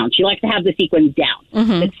pushing it down. She likes to have the sequins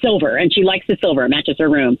down. It's silver, and she likes the silver. It matches her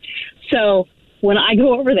room. So when I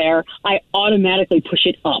go over there, I automatically push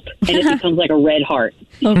it up, and it becomes like a red heart.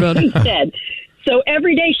 Oh, good. Instead. So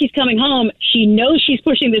every day she's coming home, she knows she's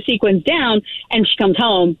pushing the sequins down, and she comes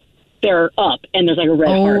home, they're up, and there's like a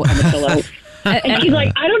red heart on the pillow. And she's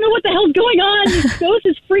like, I don't know what the hell's going on. This ghost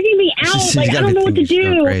is freaking me out. Like, I don't know what to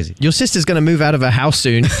do. Crazy. Your sister's going to move out of her house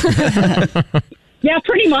soon. Yeah,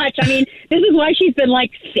 pretty much. I mean, this is why she's been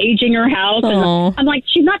like saging her house. And I'm like,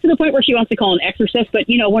 she's not to the point where she wants to call an exorcist, but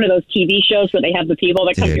you know, one of those TV shows where they have the people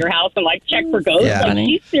that come to your house and like check for ghosts. Yeah. Like,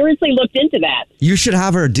 she seriously looked into that. You should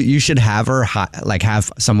have her. You should have her like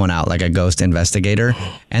have someone out, like a ghost investigator,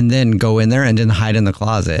 and then go in there and then hide in the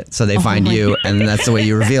closet so they find you, and that's the way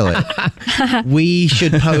you reveal it. We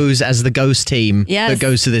should pose as the ghost team that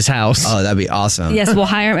goes to this house. Oh, that'd be awesome. Yes, we'll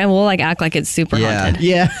hire him and we'll like act like it's super haunted.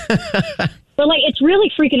 Yeah. But like, it's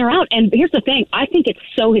really freaking her out. And here's the thing: I think it's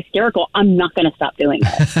so hysterical. I'm not going to stop doing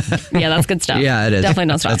it. Yeah, that's good stuff. Yeah, it is. Definitely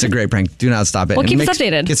don't stop. That's a great prank. Do not stop it. Well, And keep us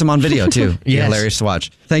updated. Get some on video too. Yes. Hilarious to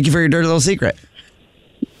watch. Thank you for your dirty little secret.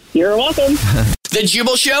 You're welcome. The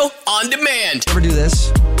Jubal Show on demand. Ever do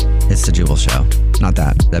this? It's the Jubal Show. Not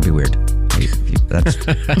that. That'd be weird. That's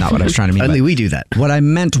not what I was trying to mean. Only we do that. What I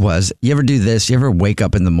meant was, you ever do this? You ever wake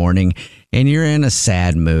up in the morning and you're in a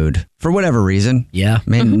sad mood for whatever reason? Yeah.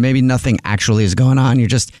 Maybe nothing actually is going on. You're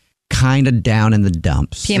just kind of down in the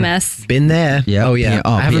dumps. PMS. Been there. Yeah. Oh, yeah.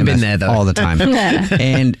 I haven't been there, though. All the time.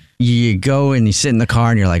 And you go and you sit in the car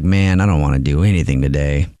and you're like, man, I don't want to do anything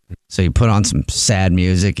today. So you put on some sad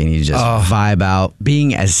music and you just vibe out,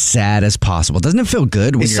 being as sad as possible. Doesn't it feel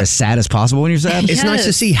good when you're as sad as possible when you're sad? It's nice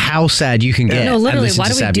to see how sad you can get. No, literally. and listen Why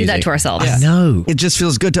to do we sad do that music. to ourselves? I know. It just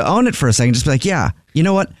feels good to own it for a second. Just be like, yeah, you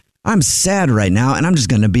know what? I'm sad right now, and I'm just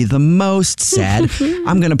going to be the most sad.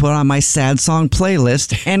 I'm going to put on my sad song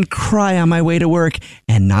playlist and cry on my way to work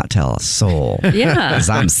and not tell a soul. Yeah. Because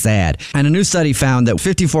I'm sad. And a new study found that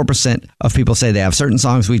 54% of people say they have certain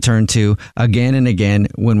songs we turn to again and again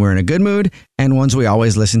when we're in a good mood, and ones we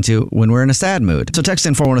always listen to when we're in a sad mood. So text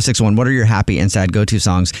in 41061, what are your happy and sad go-to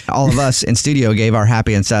songs? All of us in studio gave our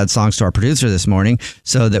happy and sad songs to our producer this morning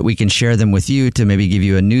so that we can share them with you to maybe give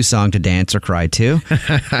you a new song to dance or cry to.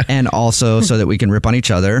 And also so that we can rip on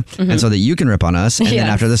each other and so that you can rip on us. And then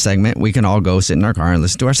after the segment, we can all go sit in our car and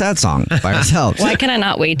listen to our sad song by ourselves. Why can I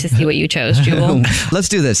not wait to see what you chose, Jubal? Let's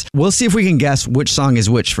do this. We'll see if we can guess which song is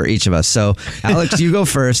which for each of us. So, Alex, you go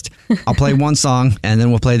first. I'll play one song and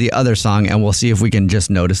then we'll play the other song and we'll see if we can just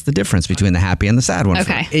notice the difference between the happy and the sad one.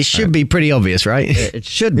 Okay. It should be pretty obvious, right? It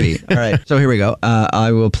should be. All right. So here we go.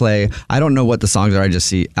 I will play. I don't know what the songs are. I just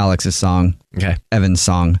see Alex's song, Evan's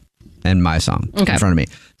song, and my song in front of me.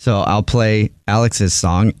 So I'll play Alex's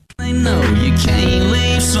song. I know you can't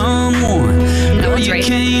leave someone. No, you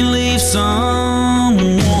can't leave someone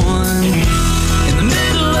in the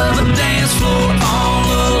middle of a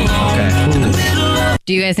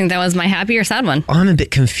Do you guys think that was my happy or sad one? I'm a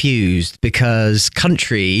bit confused because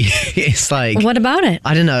country is like... What about it?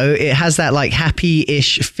 I don't know. It has that like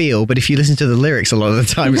happy-ish feel, but if you listen to the lyrics a lot of the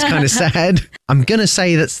time, it's kind of sad. I'm going to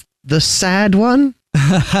say that's the sad one.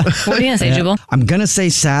 What are you going to say, Jubal? I'm going to say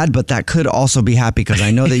sad, but that could also be happy because I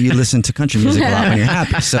know that you listen to country music a lot when you're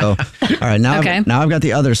happy. So, all right, now I've got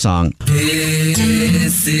the other song.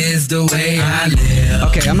 This is the way I live.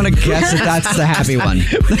 Okay, I'm going to guess that that's the happy one.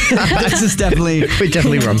 This is definitely... We're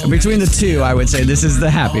definitely wrong. Between the two, I would say this is the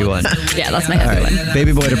happy one. Yeah, that's my happy one.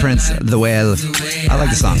 Baby Boy to Prince, The Way I Live. I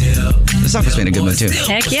like the song. The song puts me in a good mood, too.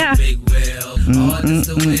 Heck yeah.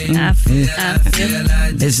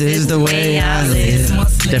 This is the way I live.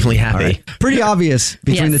 Definitely happy. Right. Pretty obvious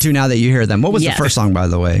between the two now that you hear them. What was the first song, by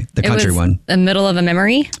the way? The country one. The Middle of a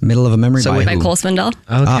Memory. Middle of a Memory by Cole Swindell.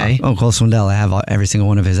 Okay. Cole Swindell. I have every single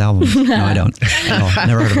one of his albums. No, I don't.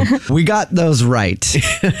 Never heard of him. We got those right.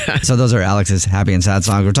 So those are Alex's happy and sad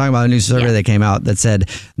songs. We're talking about a new survey that came out that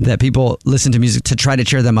said that people listen to music to try to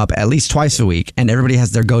cheer them up at least twice a week. And everybody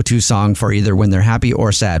has their go-to song for either when they're happy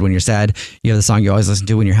or sad. When you're sad, you have the song you always listen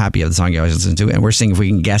to. When you're happy, you have the song you always listen to. And we're seeing if we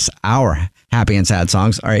can guess our happy and sad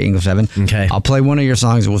songs. All right, English 7. Okay. I'll play one of your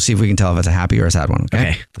songs and we'll see if we can tell if it's a happy or a sad one.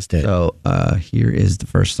 Okay, let's do it. So here is the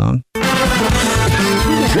first song. What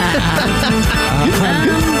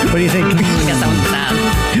do you think? I guess that one's sad.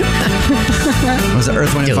 Was it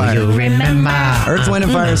Earth, Wind and Fire? Do you remember? Earth, Wind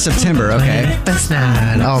and Fire, September. Okay.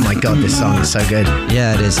 Oh my God, this song is so good.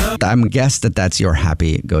 Yeah, it is. I'm guessed that that's your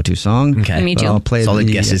happy go-to song. Okay. Me too. I'll play Solid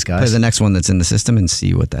guesses, guys. Play the next one that's in the system and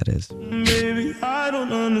see what that is.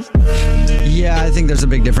 Yeah, I think there's a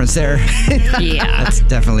big difference there. Yeah. That's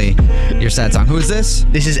definitely your sad song. Who is this?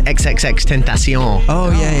 This is XXX Tentacion.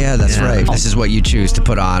 Oh, yeah, that's right. This is what you choose to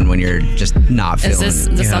put on when you're just not feeling Is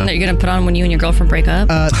this the song that you're going to put on when you and your girlfriend break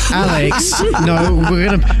up? Alex, no, we're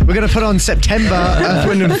gonna put on September, Earth,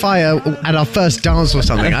 Wind and Fire at our first dance or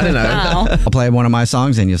something. I don't know. Wow. I'll play one of my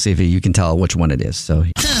songs and you'll see if you can tell which one it is. So.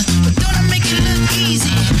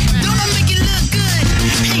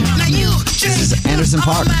 This is Anderson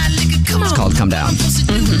 .Paak. It's called Come Down.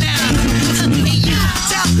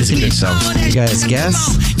 This is a good song. You guys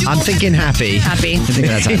guess? I'm thinking happy. Happy. I think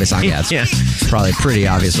that's a happy song. Yeah, it's probably pretty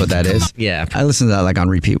obvious what that is. Yeah. I listen to that like on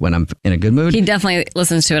repeat when I'm in a good mood. He definitely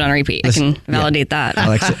listens to it on repeat. I can validate that.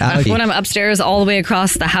 Alex, when I'm upstairs all the way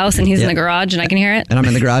across the house and he's in the garage and I can hear it. And I'm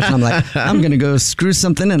in the garage and I'm like, I'm going to go screw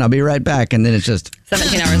something and I'll be right back. And then it's just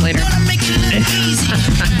 17 hours later.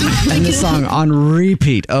 And this song on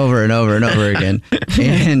repeat over and over and over again.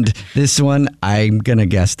 And this one, I'm going to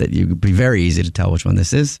guess that you would be very easy to tell which one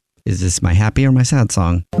this is. Is this my happy or my sad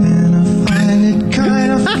song? Oh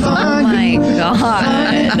my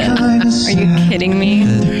God. Are you kidding me?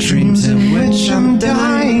 The dreams in which I'm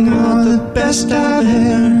dying are the best I've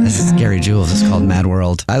ever. This is Gary Jules. It's called Mad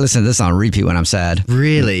World. I listen to this on repeat when I'm sad.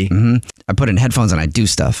 Really? Mm-hmm. I put in headphones and I do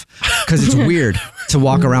stuff because it's weird to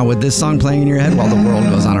walk around with this song playing in your head while the world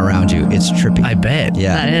goes on around you. It's trippy. I bet.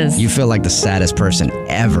 Yeah. That is. You feel like the saddest person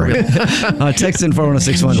ever. Text in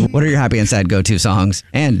 41061. What are your happy and sad go-to songs?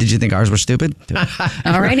 And did you think ours were stupid?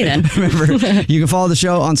 Alrighty then. Remember, you can follow the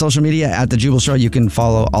show on social media at The Jubal Show. You can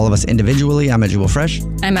follow all of us individually. I'm at Jubal Fresh.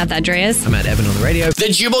 I'm at that Dreas. I'm at Evan on the radio. The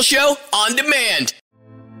Jubal Show on demand.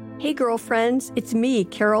 Hey girlfriends, it's me,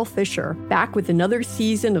 Carol Fisher, back with another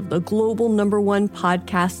season of the global #1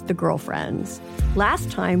 podcast, The Girlfriends.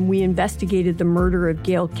 Last time, we investigated the murder of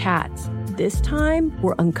Gail Katz. This time,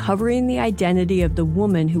 we're uncovering the identity of the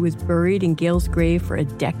woman who was buried in Gail's grave for a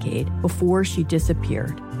decade before she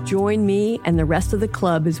disappeared. Join me and the rest of the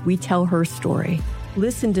club as we tell her story.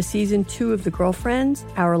 Listen to Season 2 of The Girlfriends,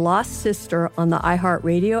 Our Lost Sister on the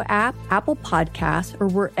iHeartRadio app, Apple Podcasts, or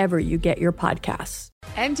wherever you get your podcasts.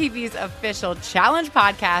 MTV's official Challenge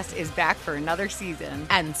podcast is back for another season.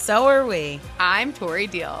 And so are we. I'm Tori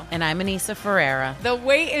Deal. And I'm Anissa Ferreira. The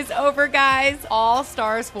wait is over, guys. All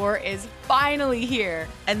Stars 4 is finally here.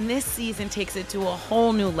 And this season takes it to a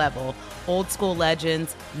whole new level. Old school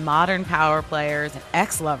legends, modern power players, and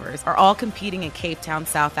ex-lovers are all competing in Cape Town,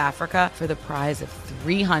 South Africa for the prize of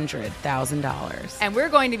 $300,000. And we're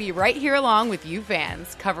going to be right here along with you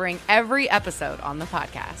fans, covering every episode on the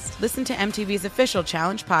podcast. Listen to MTV's official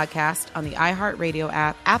Challenge podcast on the iHeartRadio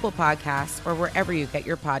app, Apple Podcasts, or wherever you get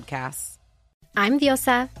your podcasts. I'm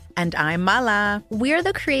Diosa. And I'm Mala. We're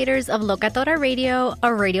the creators of Locatora Radio, a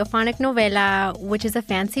radiophonic novela, which is a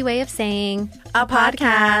fancy way of saying a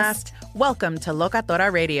podcast. Welcome to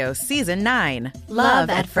Locatora Radio Season 9. Love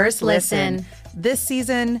at First Listen. This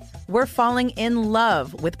season, we're falling in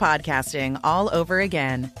love with podcasting all over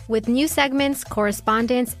again. With new segments,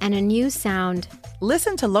 correspondence, and a new sound.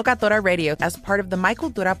 Listen to Locatora Radio as part of the My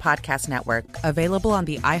Cultura Podcast Network, available on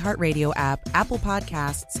the iHeartRadio app, Apple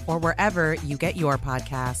Podcasts, or wherever you get your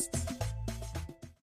podcasts.